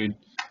include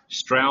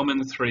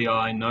Straumann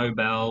 3i,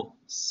 Nobel,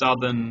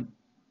 Southern,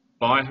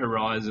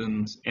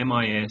 BiHorizons,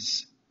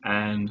 MIS,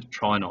 and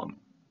Trinon.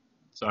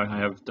 So I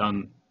have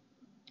done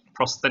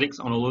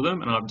prosthetics on all of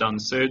them, and I've done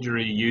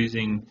surgery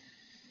using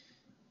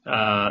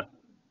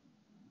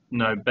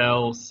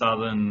Nobel,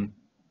 Southern,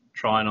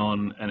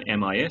 Trinon, and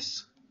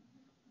MIS.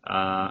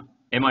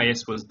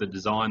 MIS was the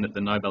design that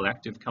the Nobel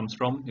Active comes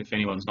from, if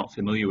anyone's not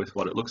familiar with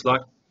what it looks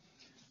like.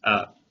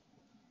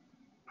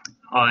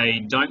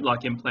 I don't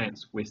like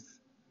implants with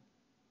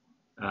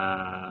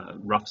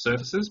rough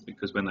surfaces,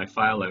 because when they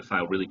fail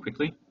really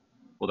quickly,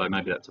 although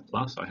maybe that's a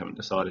plus, I haven't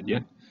decided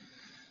yet.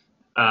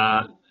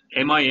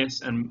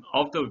 MIS, and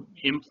of the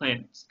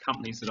implant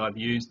companies that I've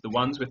used, the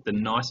ones with the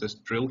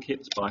nicest drill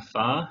kits by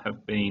far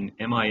have been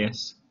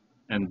MIS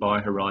and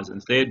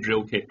BiHorizons. Their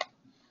drill kit,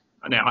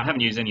 now I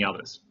haven't used any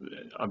others,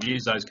 I've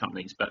used those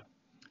companies, but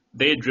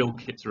their drill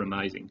kits are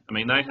amazing. I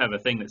mean, they have a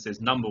thing that says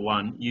number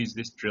 1, use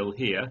this drill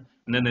here,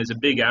 and then there's a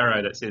big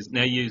arrow that says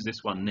now use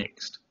this one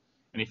next.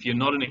 And if you're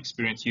not an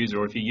experienced user,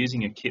 or if you're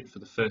using a kit for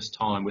the first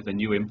time with a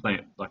new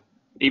implant, like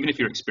even if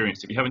you're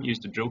experienced, if you haven't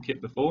used a drill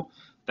kit before,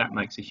 that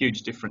makes a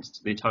huge difference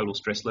to the total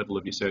stress level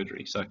of your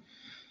surgery. So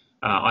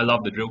I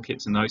love the drill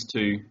kits in those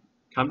two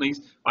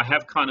companies. I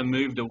have kind of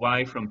moved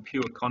away from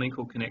pure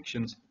conical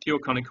connections. Pure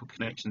conical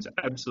connections are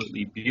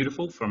absolutely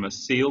beautiful from a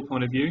seal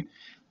point of view.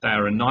 They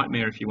are a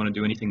nightmare if you want to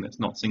do anything that's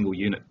not single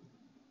unit,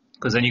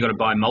 because then you've got to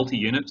buy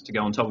multi-units to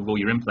go on top of all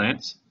your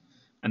implants,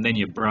 and then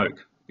you're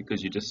broke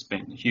because you just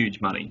spent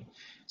huge money.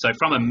 So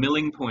from a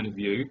milling point of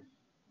view,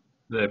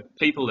 the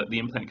people at the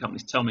implant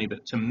companies tell me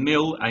that to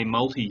mill a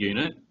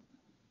multi-unit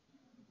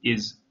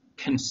is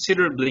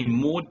considerably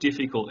more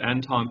difficult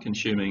and time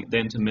consuming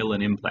than to mill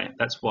an implant.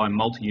 That's why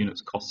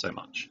multi-units cost so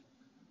much.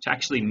 To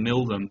actually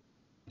mill them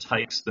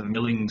takes the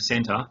milling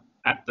center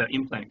at the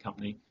implant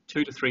company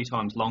 2 to 3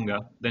 times longer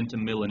than to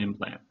mill an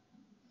implant.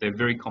 They're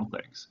very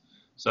complex.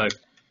 So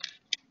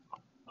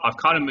I've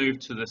kind of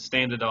moved to the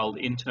standard old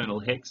internal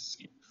hex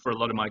for a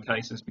lot of my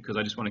cases, because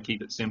I just want to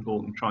keep it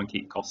simple and try and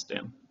keep costs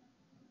down.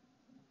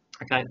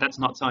 Okay, that's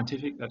not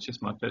scientific, that's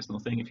just my personal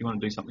thing. If you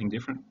want to do something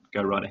different,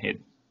 go right ahead.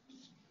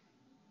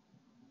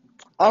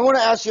 I want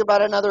to ask you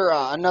about another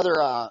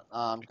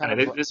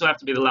This will have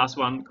to be the last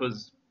one,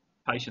 because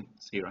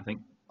patient's here, I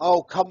think.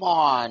 Oh, come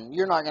on.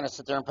 You're not going to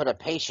sit there and put a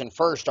patient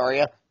first, are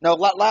you? No,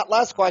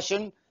 last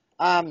question.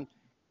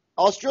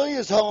 Australia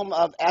is home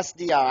of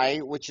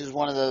SDI, which is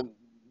one of the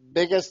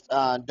biggest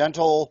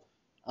dental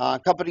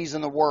companies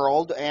in the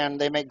world, and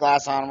they make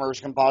glass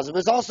ionomers composite.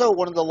 It's also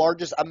one of the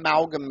largest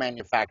amalgam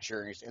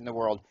manufacturers in the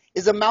world.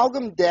 Is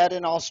amalgam dead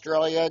in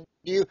Australia?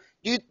 Do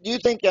you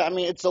think, I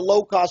mean, it's a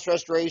low-cost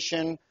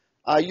restoration.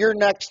 You're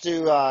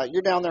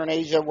down there in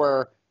Asia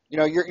where, you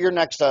know, you're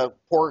next to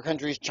poorer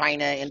countries,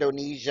 China,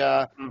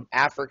 Indonesia,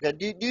 Africa.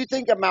 Do you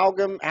think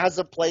amalgam has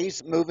a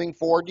place moving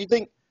forward? Do you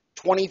think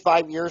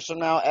 25 years from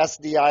now,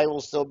 SDI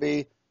will still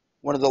be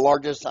one of the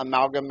largest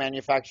amalgam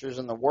manufacturers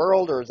in the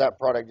world, or is that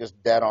product just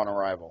dead on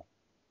arrival?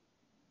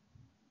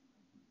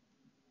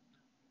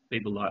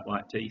 People like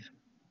white teeth.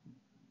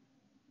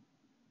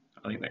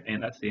 I think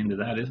that's the end of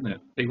that, isn't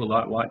it? People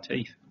like white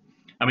teeth.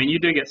 I mean, you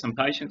do get some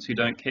patients who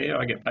don't care.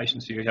 I get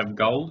patients who have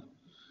gold.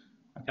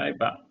 Okay,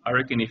 but I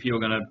reckon if you were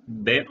going to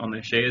bet on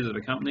the shares of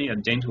a company, a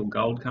dental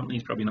gold company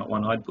is probably not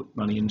one I'd put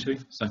money into.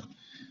 So,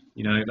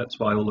 you know, that's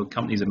why all the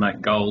companies that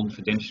make gold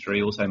for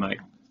dentistry also make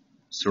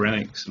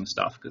ceramics and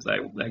stuff, because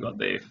they got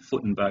their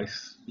foot in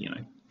both. You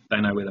know,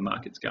 they know where the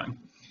market's going.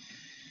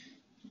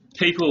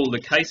 The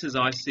cases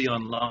I see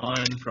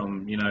online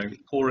from, you know,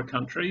 poorer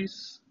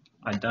countries,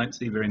 I don't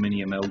see very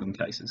many amalgam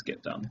cases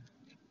get done.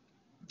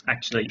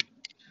 Actually,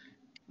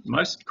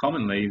 most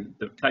commonly,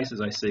 the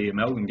cases I see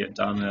amalgam get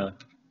done are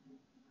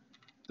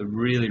the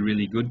really,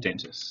 really good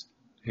dentists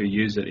who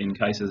use it in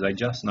cases they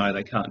just know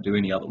they can't do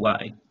any other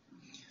way.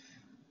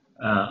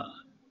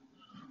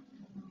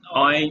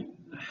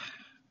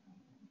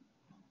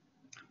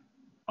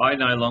 I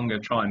no longer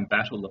try and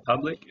battle the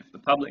public. If the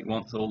public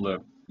wants all the,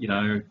 you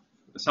know,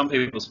 some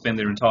people spend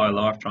their entire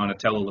life trying to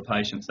tell all the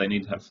patients they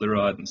need to have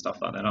fluoride and stuff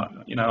like that.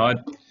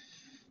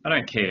 I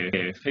don't care.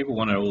 If people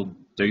want to all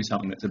do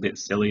something that's a bit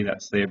silly,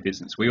 that's their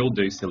business. We all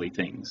do silly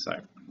things. So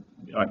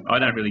I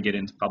don't really get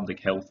into public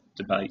health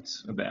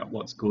debates about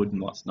what's good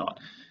and what's not.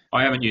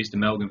 I haven't used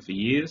amalgam for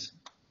years,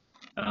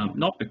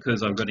 not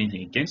because I've got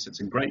anything against it.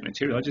 It's a great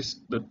material.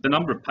 The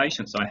number of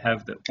patients I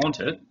have that want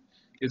it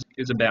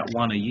is about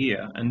 1 a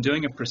year, and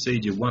doing a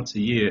procedure once a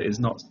year is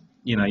not,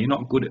 you know, you're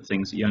not good at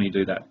things that you only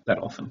do that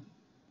often.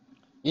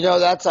 You know,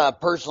 that's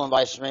personal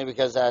advice for me,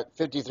 because at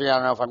 53, I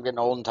don't know if I'm getting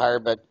old and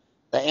tired, but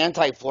The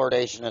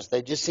anti-fluoridationists,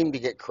 they just seem to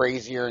get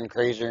crazier and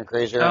crazier and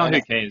crazier. Oh, And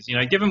who cares?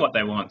 Give them what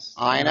they want.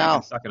 I They can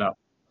know, suck it up.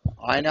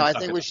 I They know. can I suck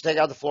think it we up. should take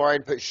out the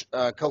fluoride,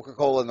 put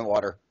Coca-Cola in the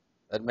water.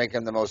 That'd make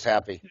them the most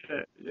happy.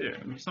 Yeah,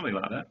 something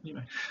like that.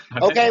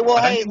 Okay, well,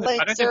 hey, I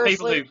Link, don't think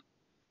people who.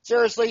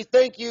 seriously,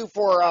 thank you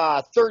for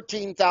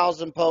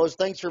 13,000 posts.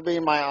 Thanks for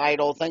being my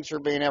idol. Thanks for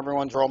being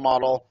everyone's role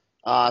model.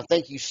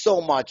 Thank you so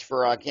much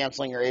for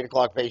canceling your 8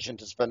 o'clock patient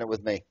to spend it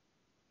with me.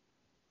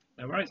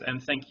 No worries,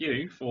 and thank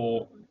you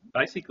for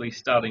basically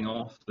starting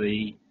off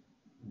the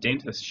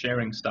dentist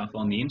sharing stuff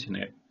on the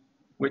internet,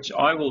 which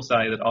I will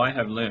say that I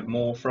have learnt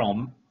more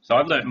from. So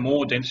I've learnt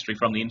more dentistry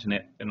from the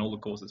internet than all the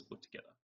courses put together.